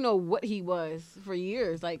 entrepreneur. I didn't know what he was for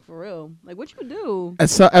years, like for real. Like what you do? At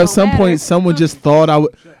Don't some matter. point, someone just thought I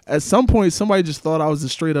would. At some point, somebody just thought I was a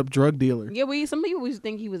straight up drug dealer. Yeah, some people used to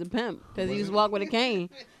think he was a pimp because he used to walk with a cane.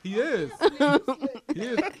 He is. He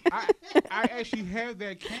is. I actually have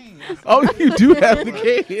that cane. Oh, you do have the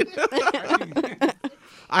cane. Actually,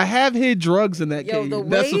 I have hid drugs in that Yo, cane. the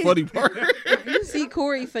That's the way- funny part. If you see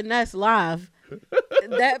Corey finesse live,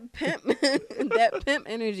 that pimp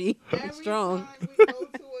energy is Every strong. time we go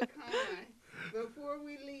to a con, before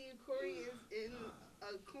we leave, Corey is in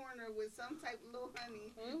a corner with some type of little honey.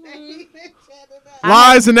 That he been chatting up.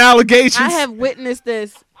 Lies and allegations. I have witnessed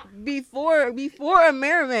this before a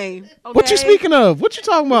Mermaid. What you okay? speaking of? What you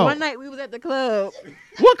talking about? One night we was at the club.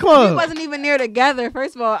 What We club? wasn't even there together.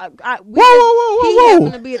 First of all, Whoa, whoa, he whoa, whoa.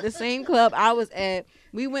 happened to be at the same club I was at.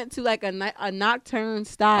 We went to like a nocturne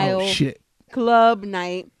style Oh shit. club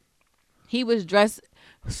night. He was dressed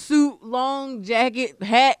suit, long jacket,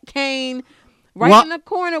 hat, cane, right What? in the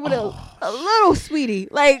corner with a little sweetie.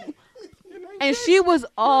 Like, and she was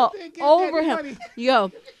all over him.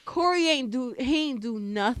 Yo, Corey ain't do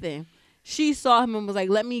nothing. She saw him and was like,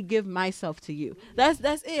 "Let me give myself to you." That's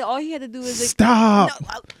it. All he had to do is like, Stop. No,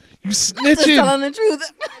 You I'm just snitching. telling the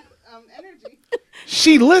truth. Energy.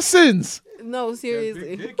 She listens. No, that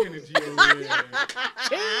seriously. big dick energy over there.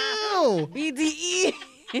 Chill. BDE.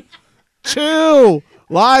 Chill.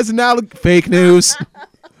 Lies and fake news.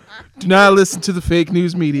 Do not listen to the fake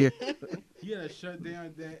news media. He had to shut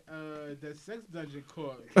down that sex dungeon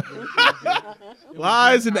court.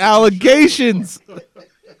 Lies and allegations.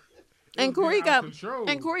 And Corey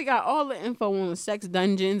got all the info on sex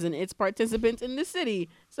dungeons and its participants in the city.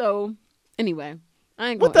 So anyway, I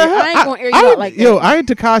ain't What gonna the hell? I ain't gonna air you out like that. Yo, I ain't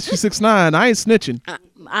Tekashi 6ix9ine. I ain't snitching.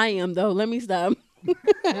 I am though. Let me stop.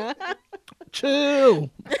 Chill.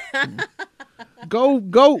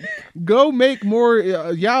 Go make more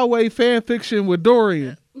Yahweh fan fiction with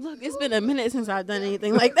Dorian. Look, it's been a minute since I've done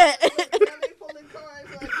anything like that. They pulling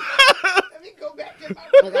cards like, let me go back in my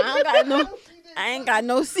Look, I ain't got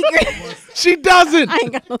no secrets. She doesn't. I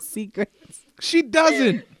ain't got no secrets. She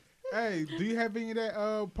doesn't. Hey, do you have any of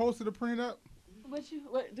that posted to print up? What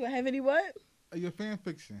do I have any what? Your fan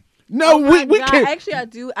fiction. No, Oh my we God. can't.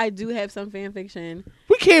 Actually, I do have some fan fiction.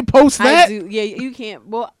 We can't post that. I do. Yeah, you can't.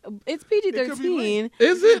 Well, it's PG-13.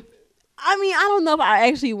 Is it? I mean, I don't know if I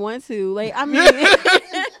actually want to. Like, I mean,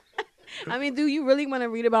 I mean, do you really want to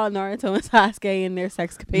read about Naruto and Sasuke and their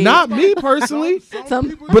sexcapades? Not me personally, Some-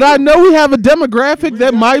 people but do. I know we have a demographic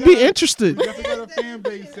that might be interested. We definitely got a fan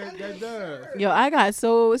base that does. Yo, I got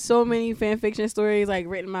so many fan fiction stories like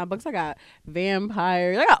written in my books. I got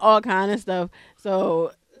vampires. I got all kind of stuff.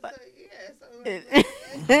 So So, yeah, so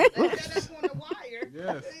That up on the wire.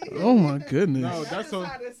 Yes. Oh my goodness. No, that's That's a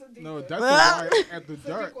how that's a no. decoy. That's a wire at the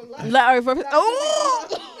dark. Oh,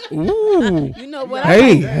 Ooh. you know what?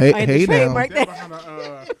 Hey, I hey, had to hey now. trademark That that. behind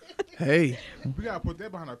a, Hey. we gotta put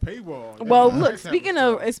that behind a paywall. That's Well, a look. nice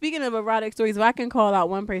Speaking of erotic stories, if I can call out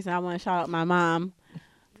one person, I want to shout out my mom,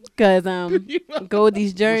 because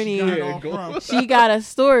Goldie's Journey. Where she got it Yeah, all go- from. She got a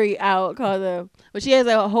story out called but she has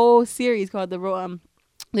a whole series called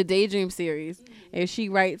the Daydream series, and she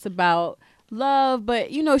writes about love, but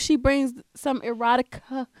she brings some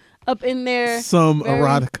erotica up in there. Some Very-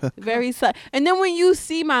 erotica. Very and then when you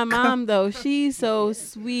see my mom though, she's so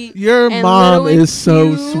sweet. Your and mom little and is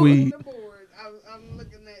so cute. sweet. On the board, I'm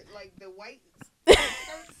looking at like the white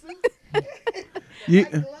suit, the You-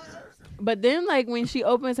 white gloves. But then like when she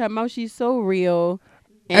opens her mouth, she's so real.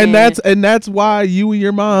 And that's why you and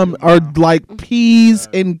your mom are like peas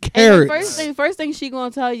and and the carrots. first thing she gonna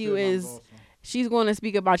tell you is she's going to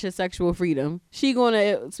speak about your sexual freedom. She going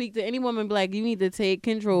to speak to any woman black. You need to take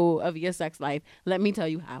control of your sex life. Let me tell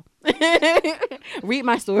you how. Read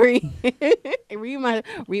my story. read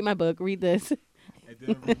my book. Read this. And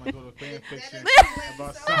then we might go to fan fiction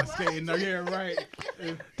about Sasuke. No, yeah, right.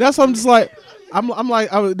 That's why I'm just like,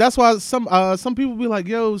 that's why some people be like,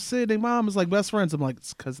 yo, Sid, they mom is like best friends. I'm like,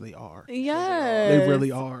 it's because they are. Yes. They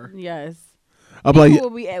really are. Yes. I'm like, People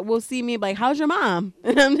will see me like, how's your mom?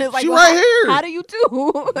 And I'm just like, She well, right here. How do you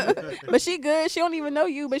do? But she good. She don't even know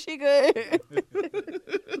you, but she good.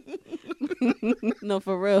 No,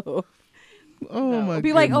 for real. oh No. my Be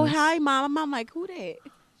goodness. like, oh, hi, mom. I'm like, who that?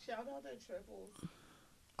 Shout out to Triples.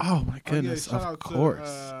 Oh my goodness, shout of out course.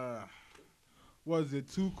 To, was it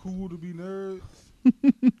Too Cool to Be Nerds?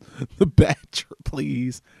 The Badger,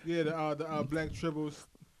 please. Yeah, the Black Tribbles,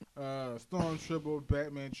 Storm Tribble,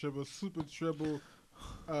 Batman Tribble, Super Tribble,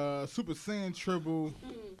 Super Saiyan Tribble,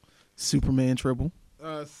 Superman Tribble.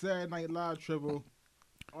 Saturday Night Live Tribble.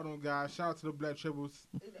 All them guys. Shout out to the Black Tribbles.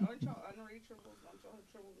 Aren't y'all honorary Triples? Don't y'all have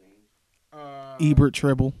Triple names? Ebert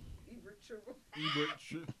Tribble. Ebert Triple.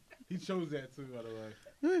 He chose that too, by the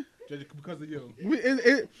way. Just because of you.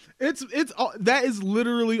 It's all, that is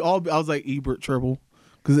literally all. I was like Ebert Tribble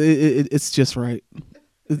because it's just right.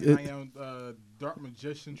 I am Dark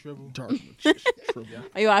Magician Tribble. Dark Magician Tribble.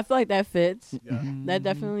 Yo, I feel like that fits. Yeah. That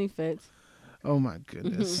definitely fits. Oh my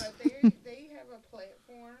goodness. But they have a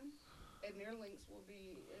platform, and their links will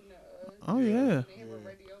be in the. Oh yeah. They have a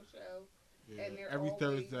radio show. Yeah. And they're Every always-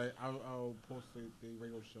 Thursday, I'll post the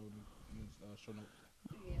radio show in show notes.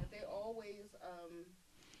 Yeah, they always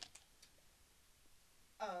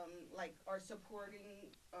like are supporting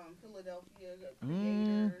Philadelphia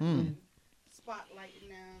creators and spotlighting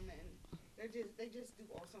them, and they just do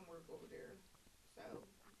awesome work over there. So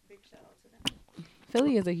big shout out to them.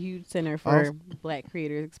 Philly is a huge center for black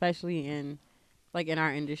creators, especially in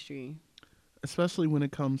our industry. Especially when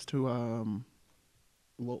it comes to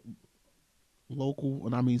local,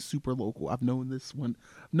 and I mean super local. I've known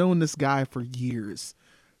this guy for years.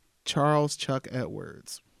 Charles Chuck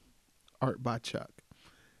Edwards, art by Chuck.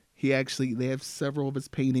 They have several of his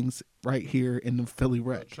paintings right here in the Philly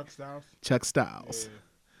Rec. Chuck Styles. Chuck Styles. Yeah.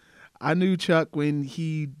 I knew Chuck when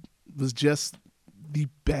he was just the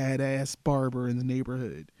badass barber in the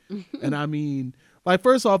neighborhood. And I mean, like,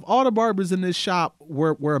 first off, all the barbers in this shop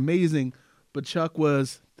were amazing, but Chuck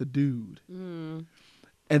was the dude. Mm.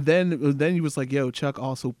 And then he was like, yo, Chuck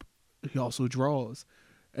also draws.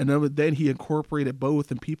 And then he incorporated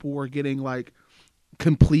both, and people were getting like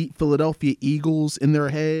complete Philadelphia Eagles in their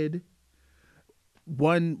head.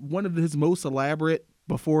 One of his most elaborate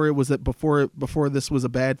before this was a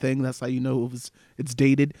bad thing. That's how you know it's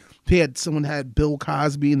dated. Someone had Bill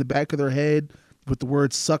Cosby in the back of their head with the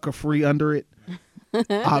word "sucker free" under it.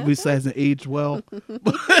 Obviously hasn't aged well.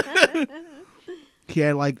 He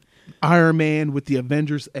had like Iron Man with the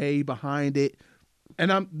Avengers A behind it.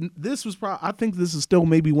 And I think this is still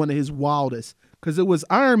maybe one of his wildest, because it was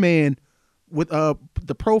Iron Man with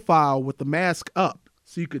the profile with the mask up,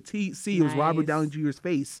 so you could see it was Robert Downey Jr.'s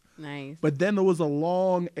face. Nice. But then there was a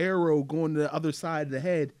long arrow going to the other side of the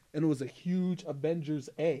head, and it was a huge Avengers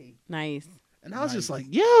A. Nice. And I was just like,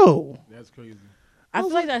 yo, That's crazy. I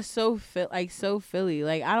feel like that's so Philly.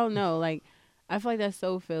 Like, I don't know. Like, I feel like that's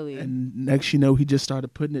so Philly. And next you know, he just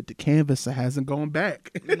started putting it to canvas and hasn't gone back.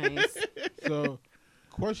 Nice. So,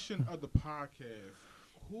 question of the podcast: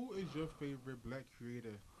 who is your favorite black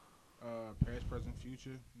creator, past, present,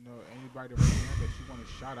 future? You know, anybody right now that you want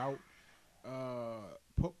to shout out?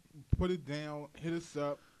 Put it down, hit us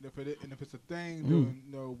up. If it's a thing, then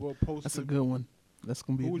we'll post That's it. a good one. That's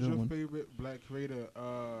gonna be Who's a good your one. favorite black creator?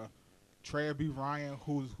 Trav B. Ryan,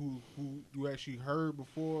 who you actually heard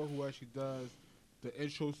before, who actually does the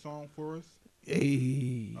intro song for us.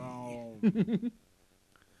 Hey.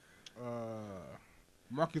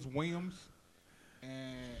 Marcus Williams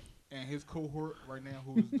and his cohort right now,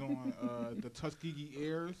 who's doing the Tuskegee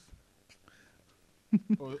Airs.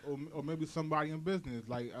 or maybe somebody in business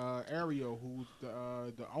like Ariel, who's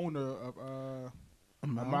the owner of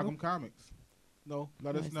Amalgam Comics. No,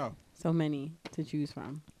 let us know. So many to choose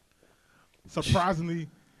from. Surprisingly,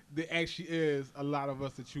 there actually is a lot of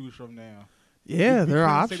us to choose from now. Yeah, there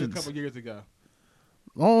are couldn't say options. this a couple years ago.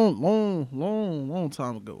 Long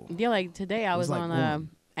time ago. Yeah, like today I was like on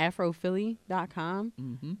afrophilly.com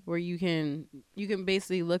Mm-hmm. where you can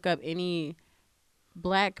basically look up any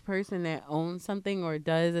black person that owns something or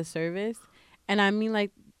does a service. And I mean,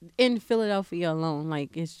 like in Philadelphia alone,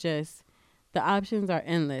 like it's just the options are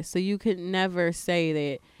endless. So you could never say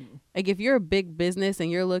that, like if you're a big business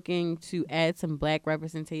and you're looking to add some black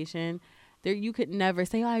representation, there you could never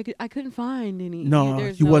say, oh, I couldn't find any. No,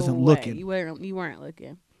 There's you no wasn't way. looking. You weren't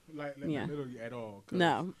looking. Like Yeah. literally at all.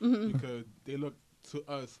 No. Because they look to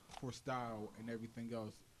us for style and everything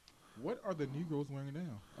else. What are the Negroes wearing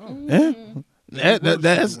now? Oh,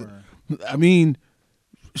 That's. I mean,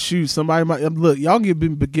 shoot. Somebody might look. Y'all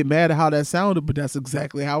get mad at how that sounded, but that's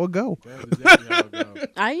exactly how it go. That's exactly how it goes.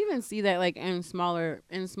 I even see that like in smaller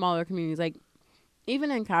communities, like even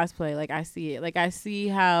in cosplay, like I see it. Like I see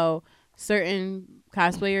how certain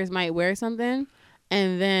cosplayers might wear something,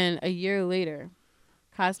 and then a year later,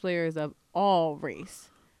 cosplayers of all race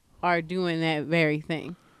are doing that very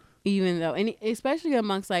thing. Even though, and especially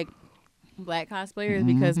amongst like black cosplayers,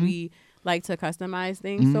 because we like to customize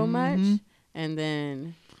things so much, and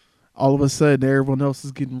then All of a sudden, everyone else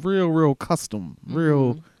is getting real custom,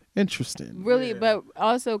 real interesting. really, Yeah. but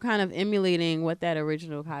also kind of emulating what that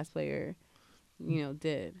original cosplayer,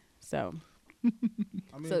 did. So, I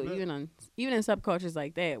mean, so black, even in subcultures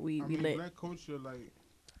like that, we lit. black culture like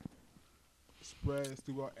spreads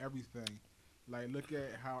throughout everything. Like, look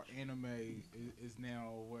at how anime is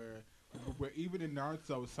now, where even in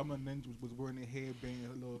Naruto, some of the ninjas was wearing their headband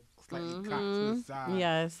a little slightly cocked to the side,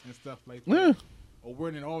 Yes. and stuff like Yeah. that. Or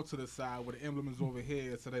wearing it all to the side, where the emblem is over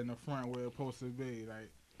here, so that in the front where it's supposed to be. Like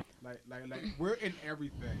we're in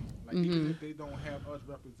everything. Like even if they don't have us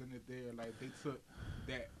represented there, like they took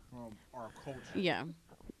that from our culture. Yeah.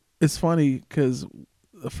 It's funny because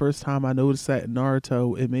the first time I noticed that in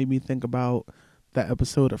Naruto, it made me think about that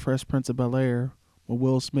episode of Fresh Prince of Bel-Air when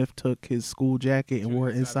Will Smith took his school jacket and wore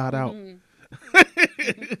it inside out. Mhm.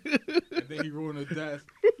 And then he ruined the desk.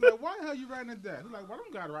 Like, why the hell you riding the desk? He's like, why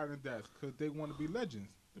don't God ride the desk? Because they want to be legends.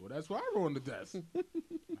 Well, that's why I ruined the desk.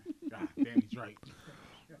 God damn, he's right.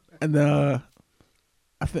 And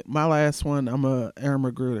I think my last one, I'm a Aaron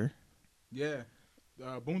McGruder. Yeah.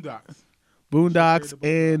 Boondocks. Boondocks Boondocks.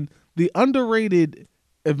 and the underrated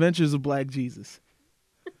Adventures of Black Jesus.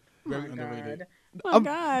 Very underrated. Oh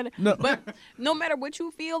God. No, But no matter what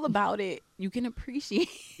you feel about it, you can appreciate.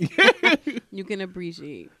 You can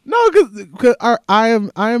appreciate. no, because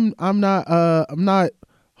I'm not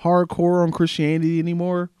hardcore on Christianity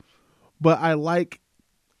anymore, but I like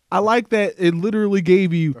that it literally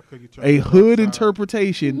gave you Because you turned a the dark hood side.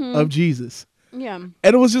 interpretation of Jesus, Yeah. and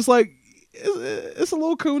it was just like it's a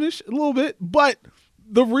little coonish, a little bit, but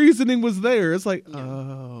the reasoning was there. It's like,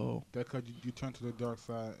 oh, That's because you turned to the dark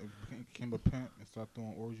side and became a pimp and started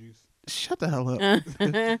throwing orgies. shut the hell up.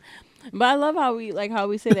 But I love how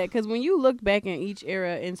we say that, because when you look back in each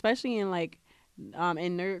era, and especially in like in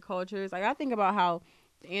nerd cultures, like I think about how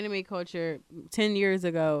the anime culture 10 years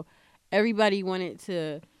ago, everybody wanted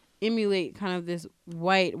to emulate kind of this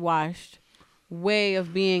whitewashed way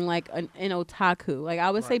of being like an otaku. Like I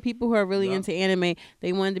would say Right. people who are really Yeah. into anime,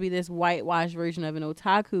 they wanted to be this whitewashed version of an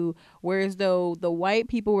otaku, whereas though the white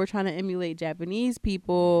people were trying to emulate Japanese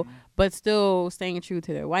people, but still staying true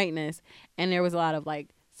to their whiteness. And there was a lot of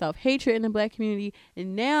like self-hatred in the black community.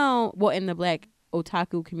 And now, well, in the black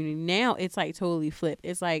otaku community, now it's like totally flipped.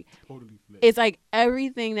 It's like Totally flipped. it's like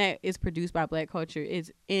everything that is produced by black culture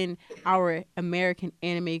is in our American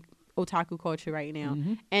anime otaku culture right now.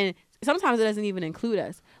 And sometimes it doesn't even include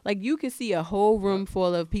us. Like you could see a whole room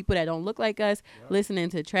full of people that don't look like us, listening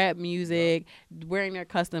to trap music, wearing their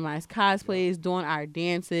customized cosplays, doing our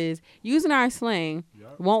dances, using our slang.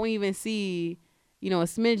 Yep. Won't even see, a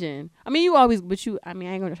smidgen. I mean,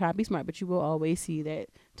 I ain't gonna try to be smart, but you will always see that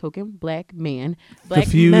token black man, black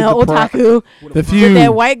few, male the pri- otaku With the a few.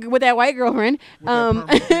 with that white girlfriend. With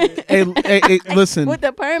that Hey, listen, With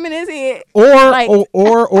the perm in his head. or, like-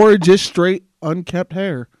 or just straight unkept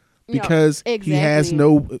hair Yeah, because he has exactly.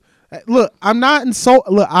 no. Look, I'm not insult.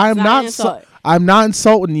 Look, I'm It's not not. an insult. I'm not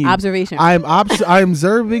insulting you. Observation. I'm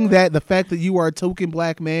observing that the fact that you are a token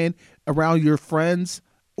black man around your friends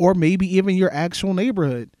or maybe even your actual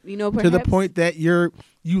neighborhood, You know, to the perhaps- point that you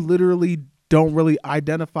literally don't really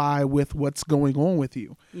identify with what's going on with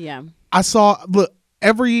you. Yeah. I saw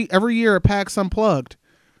every year at PAX Unplugged,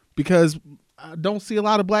 because I don't see a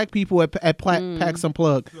lot of black people at PAX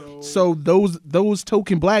Unplugged. So those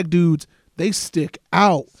token black dudes, they stick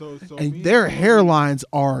out, So me and their Corey- hairlines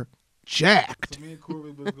are jacked. So me and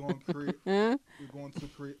Corey was going to create. We're going to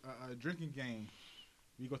create a drinking game.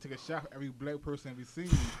 We gonna take a shot for every black person we see.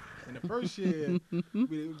 In the first year,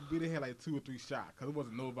 we didn't have like 2 or 3 shots because there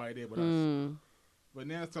wasn't nobody there but us. But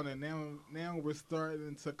now it's starting. Now we're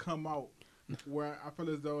starting to come out where I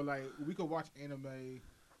feel as though like we could watch anime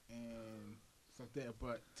and stuff there,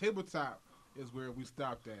 but tabletop is where we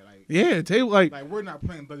stopped at. Like Yeah, like we're not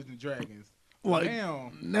playing Dungeons and Dragons. Like,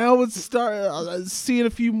 now it's seeing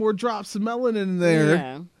a few more drops of melanin in there.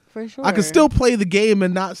 Yeah, for sure. I can still play the game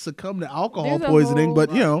and not succumb to alcohol There's a poisoning, whole-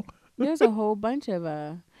 but you know, There's a whole bunch of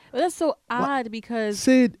But that's so odd because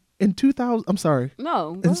Sid, in 2000, I'm sorry,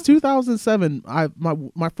 no. go- in 2007,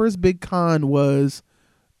 my first big con was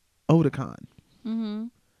Otakon.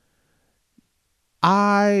 Mhm.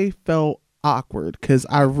 I felt awkward because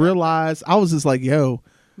I realized I was just like, yo,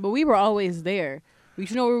 But we were always there. But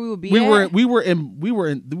you know where we would be. we at?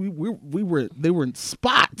 they were in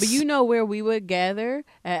spots. But you know where we would gather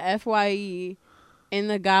at FYE in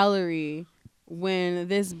the gallery when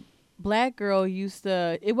this black girl used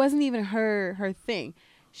to. It wasn't even her thing.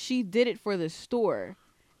 She did it for the store,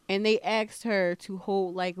 and they asked her to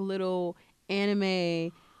hold like little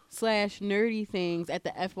anime / nerdy things at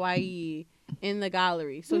the FYE in the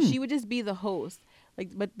gallery. So she would just be the host.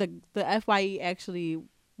 Like, but the FYE actually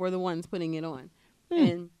were the ones putting it on,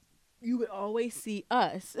 and you would always see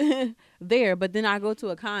us there. But then I go to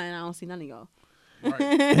a con and I don't see none of y'all.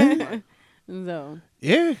 right. So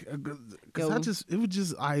yeah, because Yo.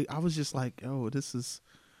 I was just like, oh, this is.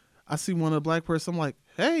 I see one of the black person. I'm like,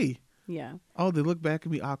 hey. yeah, Oh, they look back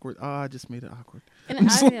at me awkward. Oh, I just made it awkward. and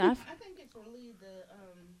I think it's really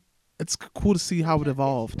It's cool to see how it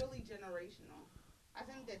evolved. It's really generational. I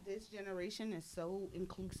think that this generation is so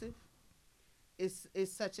inclusive. It's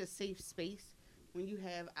such a safe space when you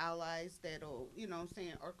have allies that'll, you know what I'm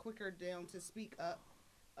saying, are quicker down to speak up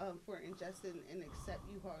for injustice and accept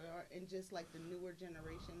you how you are. And just like the newer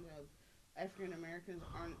generation of African Americans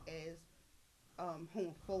aren't as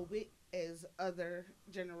homophobic as other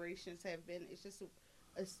generations have been. It's just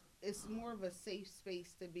it's more of a safe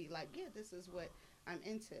space to be like, yeah, this is what I'm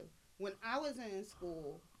into. When I was in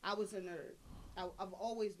school, I was a nerd. I've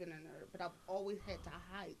always been a nerd, but I've always had to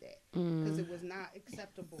hide that because it was not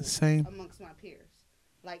acceptable Same. amongst my peers.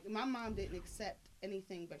 Like, my mom didn't accept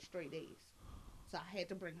anything but straight A's, so I had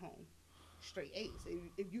to bring home straight A's.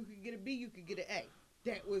 If you could get a B, you could get an A.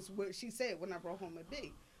 That was what she said when I brought home a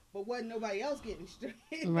B. But wasn't nobody else getting straight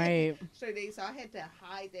A's, so I had to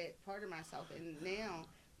hide that part of myself, and now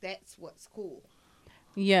that's what's cool.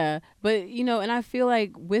 yeah. But you know, and I feel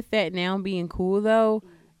like with that now being cool though,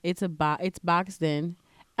 it's boxed in.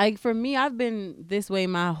 Like for me, I've been this way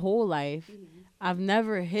my whole life. I've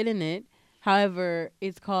never hidden it. However,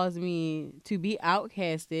 it's caused me to be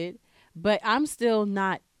outcasted, but I'm still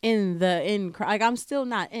not I'm still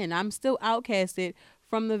not in. I'm still outcasted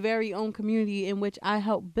from the very own community in which I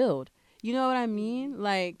helped build. You know what I mean?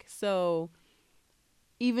 Like, so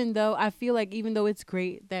even though it's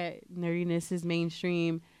great that nerdiness is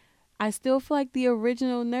mainstream, I still feel like the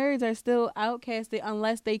original nerds are still outcasted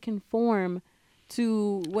unless they conform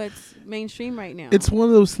to what's mainstream right now. It's one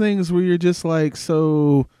of those things where you're just like,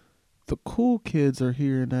 so the cool kids are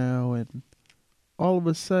here now, and all of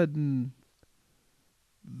a sudden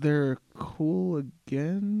they're cool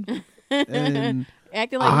again, and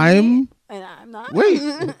acting like I'm me, and I'm not. wait,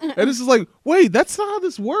 and this is like, wait, that's not how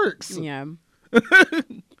this works. Yeah.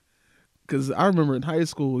 Because I remember in high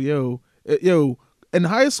school, in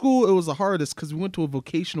high school it was the hardest because we went to a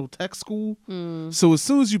vocational tech school. So as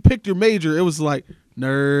soon as you picked your major, it was like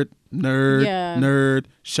nerd, Yeah. nerd,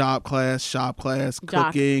 shop class,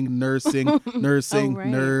 cooking, nursing, Oh, right.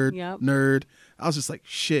 nerd, Yep. nerd. I was just like,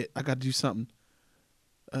 shit, I got to do something.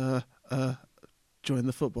 Join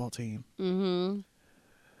the football team. Mm-hmm.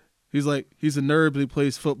 He's like, he's a nerd, but he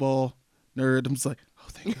plays football. Nerd. I'm just like, oh,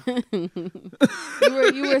 thank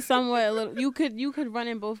God. You were somewhat a little. You could run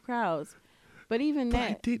in both crowds, but even But I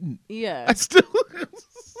that, didn't. yeah, I still.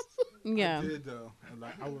 yeah. I did though.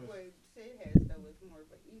 Like, I was. What Sid has, though, is more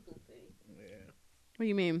of an ego thing. What do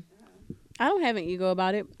you mean? I don't have an ego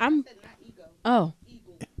about it. I'm I said not ego. oh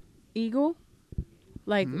Eagle. eagle.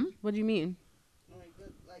 Like Hmm? what do you mean?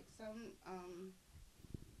 Like some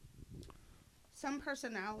some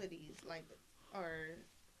personalities like are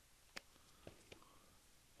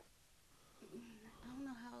I don't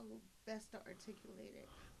know how best to articulate it,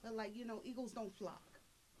 but like eagles don't flock.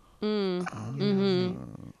 Mm. You know what I'm Mhm.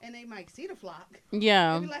 saying? And they might see the flock.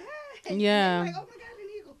 Yeah. They be like, hey. Yeah. And they be like, oh my god,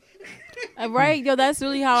 an eagle. Right, yo, that's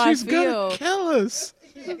really how She's I feel. gonna kill us.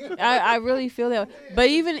 I really feel that. But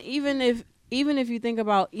even if you think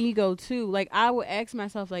about ego too, like I would ask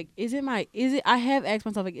myself, like, I have asked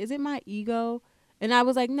myself, like, is it my ego? And I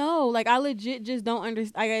was like, no, like I legit just don't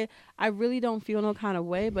understand. I really don't feel no kind of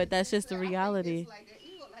way, but that's just the I think reality. it's like an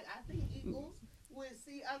eagle. Like I think eagles would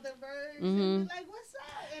see other birds Mhm. and be like, what's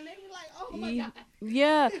up? And they be like, oh my god.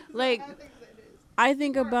 Yeah, So like I think that is. I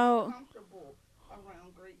think People are about. uncomfortable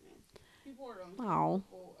around greatness. People are Aw.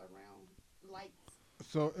 uncomfortable around lights.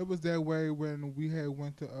 So it was that way when we had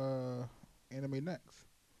went to Anime Next,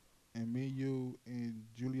 and me, you, and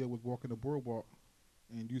Julia was walking the boardwalk,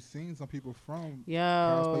 and you seen some people from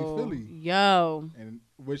Cosplay Philly. Yo. And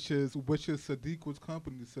which is Sadiq's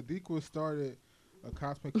company. Sadiq started a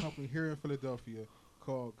cosplay company here in Philadelphia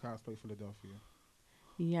called Cosplay Philadelphia,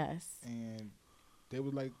 Yes. and they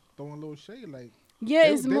was like throwing a little shade, like Yeah,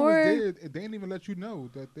 they, it's they more. Was there, they didn't even let you know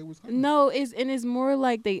that they was coming. No, it's more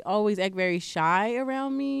like they always act very shy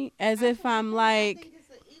around me, as if I'm I like, think it's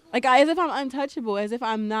an eagle. as if I'm untouchable, as if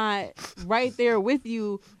I'm not right there with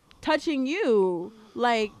you, touching you.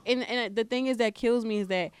 Like, and the thing is that kills me is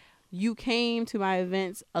that you came to my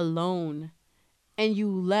events alone, and you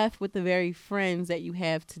left with the very friends that you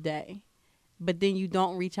have today, but then you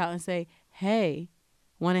don't reach out and say, "Hey,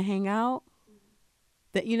 want to hang out?"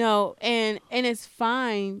 That and it's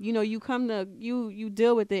fine. You come to you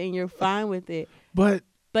deal with it and you're fine with it. But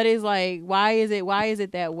It's like, why is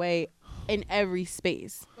it that way in every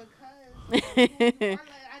space? Because who you are, like,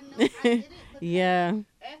 I get it. Because Yeah.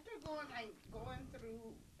 after going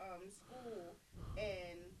through school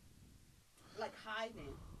and like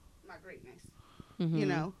hiding my greatness,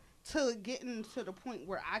 Mhm. to getting to the point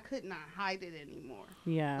where I could not hide it anymore.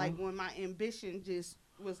 Yeah. Like when my ambition just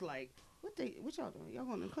was like, what y'all doing? Y'all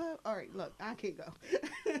going to the club? All right, look, I can't go.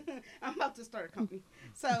 I'm about to start a company.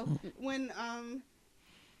 So when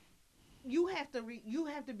you have to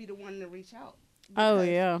be the one to reach out. Oh Because,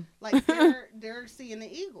 yeah. Like they're seeing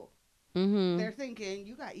the eagle. Mhm. They're thinking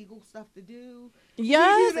you got eagle stuff to do.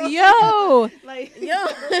 Yes. You know? Yo. Like Yo.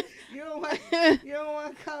 you don't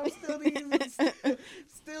want to come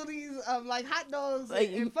steal these like hot dogs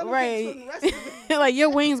Like, and funnel right. cakes from the restaurant. Like your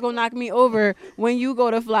wings gonna knock me over when you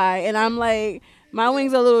go to fly, and I'm like, my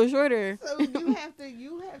wings are a little shorter. So you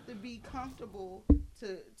have to be comfortable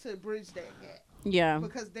to bridge that gap Yeah.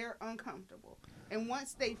 because they're uncomfortable, and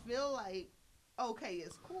once they feel like okay,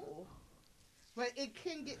 it's cool, but it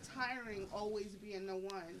can get tiring always being the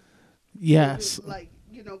one. yes, To, like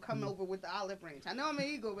come over with the olive branch. I know I'm an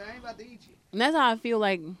eagle, but I ain't about to eat you. And that's how I feel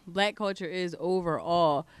like black culture is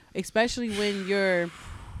overall, especially when you're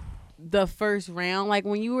the first round. Like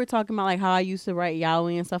when you were talking about like how I used to write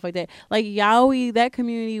yaoi and stuff like that. Like yaoi, that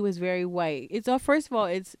community was very white. It's first of all,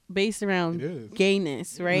 it's based around It is.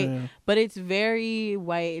 gayness, right? Yeah. But it's very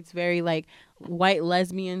white. It's very like white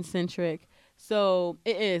lesbian centric. So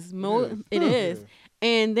it is. It is. Yeah.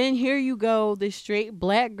 And then here you go, this straight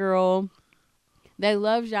black girl that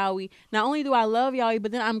loves yaoi. Not only do I love yaoi,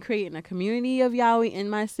 but then I'm creating a community of yaoi in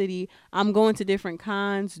my city. I'm going to different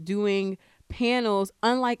cons, doing panels,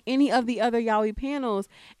 unlike any of the other yaoi panels.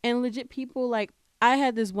 And legit people, like, I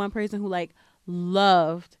had this one person who, like,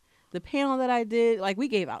 loved the panel that I did. Like, we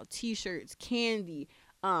gave out T-shirts, candy,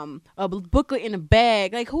 a booklet in a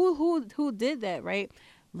bag. Like, who did that, right?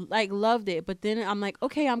 Like, loved it. But then I'm like,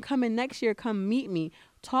 okay, I'm coming next year. Come meet me.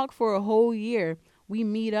 Talk for a whole year. We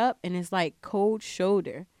meet up, and it's like cold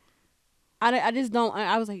shoulder. I just don't.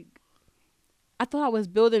 I was like, I thought I was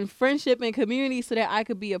building friendship and community so that I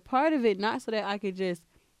could be a part of it, not so that I could just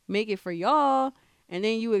make it for y'all, and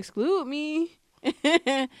then you exclude me.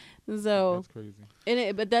 So, That's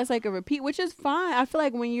crazy. but that's like a repeat, which is fine. I feel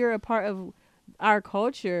like when you're a part of our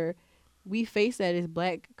culture, we face that as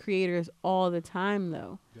black creators all the time,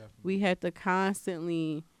 though. Definitely. We have to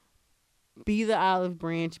constantly be the olive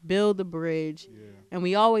branch, build the bridge, Yeah. and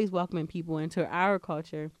we always welcoming people into our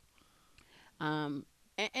culture.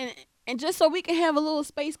 And just so we can have a little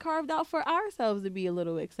space carved out for ourselves to be a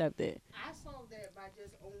little accepted. I solved that by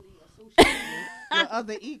just only associating with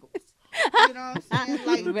other eagles. You know what I'm saying?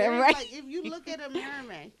 Like, Right. like if you look at a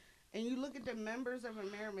Merrimack and you look at the members of a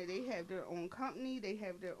Merrimack, they have their own company, they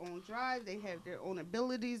have their own drive, they have their own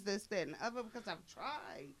abilities, this, that, and the other. Because I've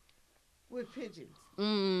tried with pigeons.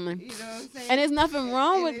 You know what I'm saying? And there's nothing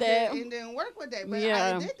wrong with that. It didn't work with that. But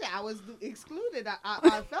Yeah. I did that. I was excluded.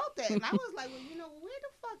 I felt that. And I was like, well, where the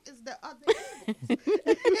fuck is the other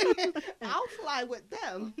Eagles? I'll fly with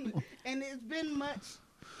them. And it's been much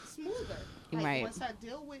smoother. Like, Right. once I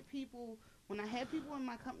deal with people, when I have people in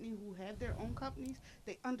my company who have their own companies,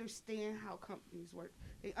 they understand how companies work.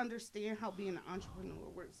 They understand how being an entrepreneur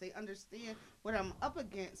works. They understand what I'm up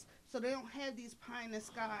against. So they don't have these pie in the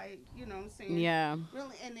sky, you know what I'm saying? Yeah.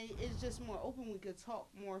 Really, and it's just more open. We could talk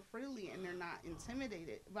more freely, and they're not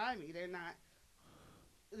intimidated by me. They're not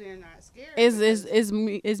scared.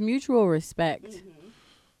 It's mutual respect.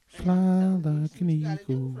 Fly like an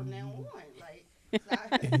eagle from now on, like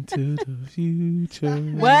into the future.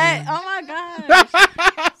 What? Oh my gosh.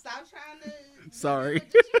 stop trying to. Sorry.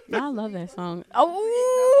 I love that song.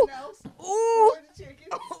 Oh, Ooh.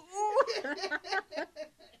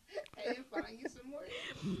 Hey, find you some more.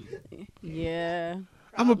 Yeah.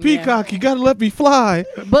 I'm a peacock. You gotta let me fly.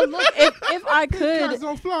 But look, if I Guys could,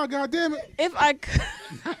 don't fly, goddamn it. if I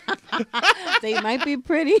could, they might be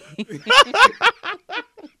pretty.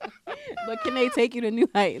 But can they take you to new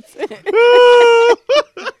heights?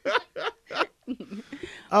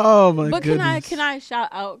 Oh my But goodness. can I shout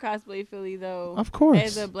out Cosplay Philly though? Of course.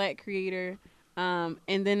 As a Black creator, and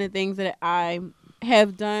then the things that I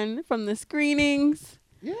have done from the screenings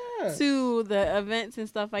to the events and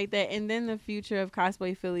stuff like that, and then the future of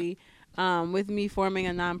Cosplay Philly, with me forming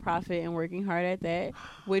a nonprofit and working hard at that,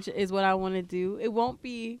 which is what I want to do. It won't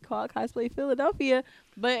be called Cosplay Philadelphia,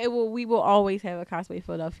 but we will always have a Cosplay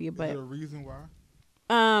Philadelphia. Is But there a reason why?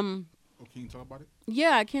 Or can you talk about it?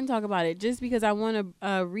 Yeah, I can talk about it just because I want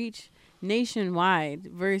to reach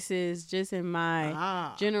nationwide versus just in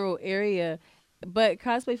my general area. But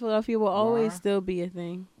Cosplay Philadelphia will always Why? still be a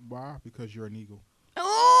thing. Why? Because you're an eagle.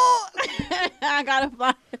 Oh, I gotta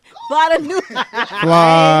fly to New.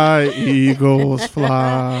 Fly, eagles,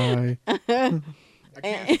 fly. I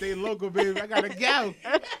can't stay local, baby. I gotta go.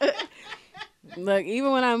 Look,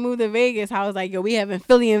 even when I moved to Vegas, I was like, yo, we having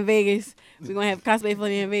Philly in Vegas. We're going to have Cosplay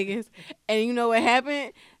Philly in Vegas. And you know what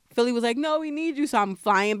happened? Philly was like, no, we need you. So I'm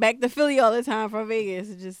flying back to Philly all the time from Vegas.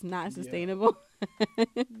 It's just not sustainable.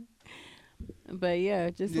 But yeah,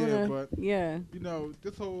 just want to,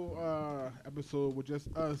 This whole episode was just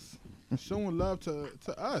us showing love to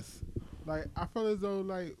us. Like, I feel as though,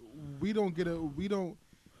 like, we don't get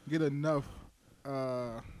enough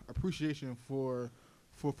appreciation for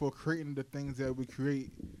creating the things that we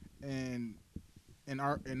create and in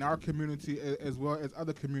our community as well as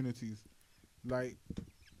other communities. Like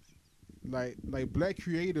Black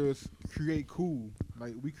creators create cool.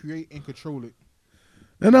 Like, we create and control it.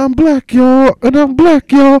 And I'm black, y'all. And I'm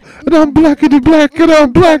black, y'all. And I'm blackity black. And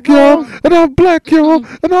I'm black, y'all. And I'm black, y'all.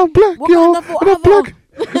 And I'm black, y'all. And I'm black.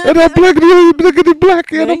 And I'm blackity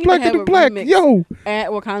black. And I'm blackity black. Yo. Add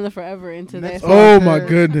Wakanda Forever into that. Oh my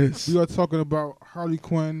goodness. We are talking about Harley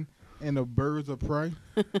Quinn and the Birds of Prey.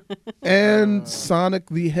 And Sonic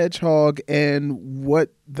the Hedgehog and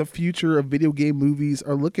what the future of video game movies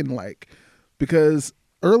are looking like. Because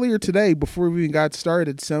earlier today, before we even got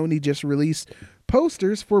started, Sony just released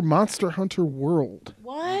posters for Monster Hunter World.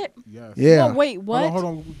 What? Yes. Yeah. Oh, wait, what? Hold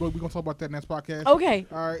on. We're going to talk about that next podcast. Okay.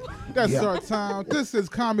 All right. That's our time. This is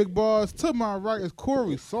Comic Boss. To my right is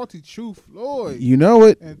Corey, Salty Truth, Floyd. You know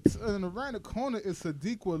it. And around the corner is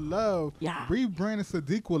Sadiq with Love. Yeah. Rebranding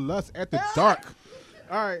Sadiq with Lust at the dark.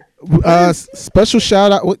 All right. Special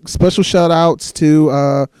shout outs to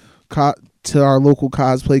our local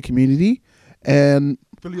cosplay community and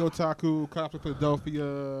Philly Otaku, Cosplay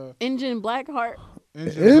Philadelphia, Engine Blackheart.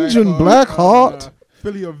 Engine Blackheart,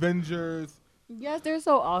 Philly Avengers. Yes, they're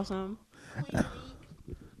so awesome.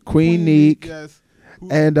 Queen Neek, Yes.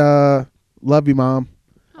 and love you, Mom.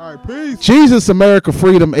 All right, peace. Jesus, America,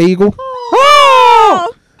 freedom, Eagle.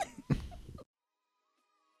 Oh!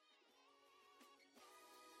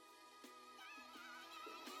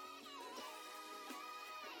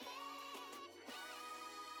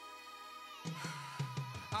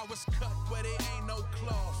 I was cut where there ain't no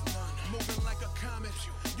cloth. Moving like a comet.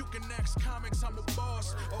 You can ask comics, I'm the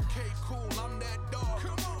boss. Okay, cool, I'm that dog.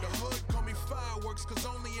 The hood call me fireworks, cause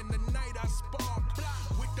only in the night I spark.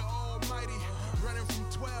 With the almighty, running from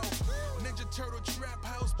 12. Ninja Turtle trap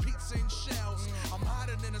house, pizza and shells. I'm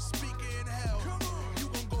hotter than a speaker in hell. You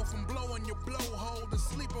gon' go from blowing your blowhole to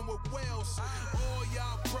sleeping with whales. All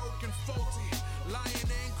y'all broke and faulty, lying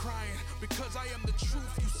and crying, because I am the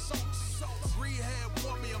truth, you salty. Rehab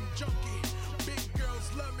want me, I'm junkie. Big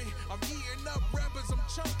girls love me, I'm eating up rappers, I'm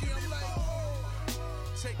chunky. I'm like,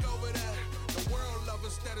 take over that. The world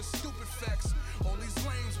lovers that are stupid facts. All these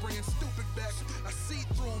lames bringing stupid back. I see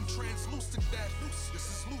through them, translucent that. This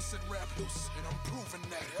is lucid rap, and I'm proving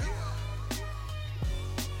that.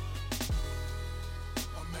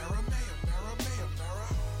 Amara, May, Amara, May, Amara.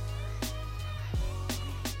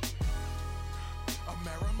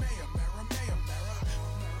 Amara, May, Amara, May, Amara.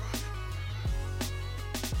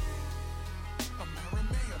 Amara,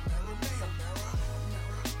 May, Amara, May, Amara.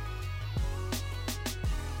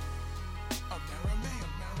 Amara, May,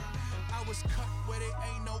 Amara. I was cut where there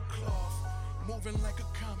ain't no cloth. Moving like a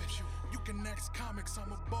comet. You can ask comics,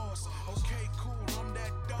 I'm a boss. Okay, cool, I'm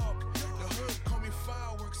that dog. The hood call me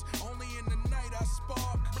fireworks. Only in the night I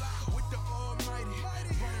spark. With the almighty,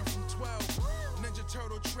 running from 12. Ninja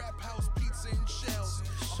Turtle trap house, pizza and shells.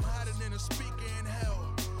 I'm hotter than a speaker in hell.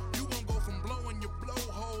 You gon' go from blowing your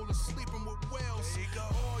blowhole to sleeping with whales.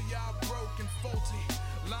 All y'all broke and faulty,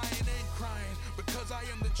 lying and crying because I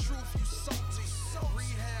am the truth. You salty.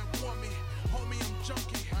 Rehab want me, homie, I'm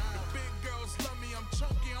junkie. The big girls love me, I'm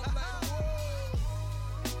chunky. I'm like, whoa.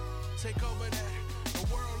 Take over that. The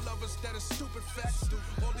world lovers that are stupid facts.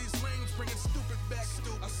 All these lames bringing stupid back.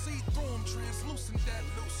 I see through them, translucent that.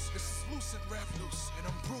 This is lucid rap, and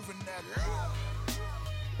I'm proving that.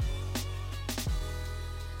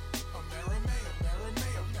 Amara, May, Amara,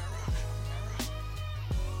 May, Amara.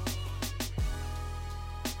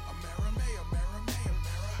 Amara, May, Amara, May,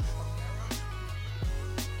 Amara.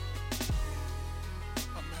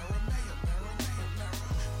 Amara, May, Amara, May, Amara.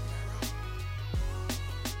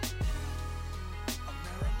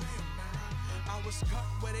 Amara, May, Amara. I was cut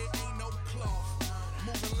where there ain't no cloth.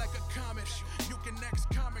 Moving like a comet. You can ask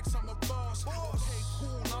comics, I'm a boss. Okay,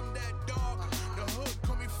 cool, I'm that dog. The hood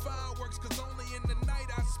call me fireworks, cause only in the night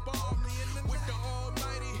I spark. With the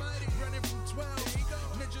almighty, running from 12.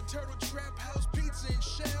 Ninja Turtle trap house, pizza and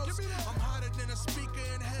shells. I'm hotter than a speaker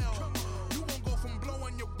in hell. You gon' go from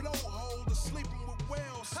blowing your blowhole to sleeping with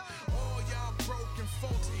whales. All y'all broke and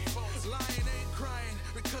faulty, lying and crying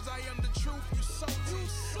because I am the truth. You salty.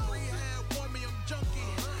 Rehab want me, I'm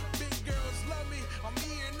junkie. Big girls love me, I'm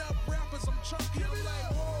eating up rappers, I'm chunky. I'm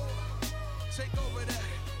like, whoa. Take over that.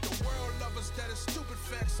 The world lovers that are stupid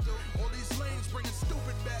facts. All these lanes bringing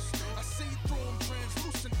stupid back. I see through them,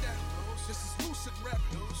 translucent that. This is lucid rap,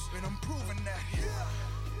 and I'm proving that.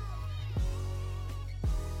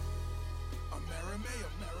 Amara, May,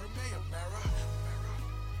 Amara, May, Amara.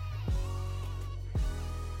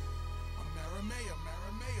 Amara, May,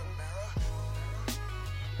 Amara, May, Amara.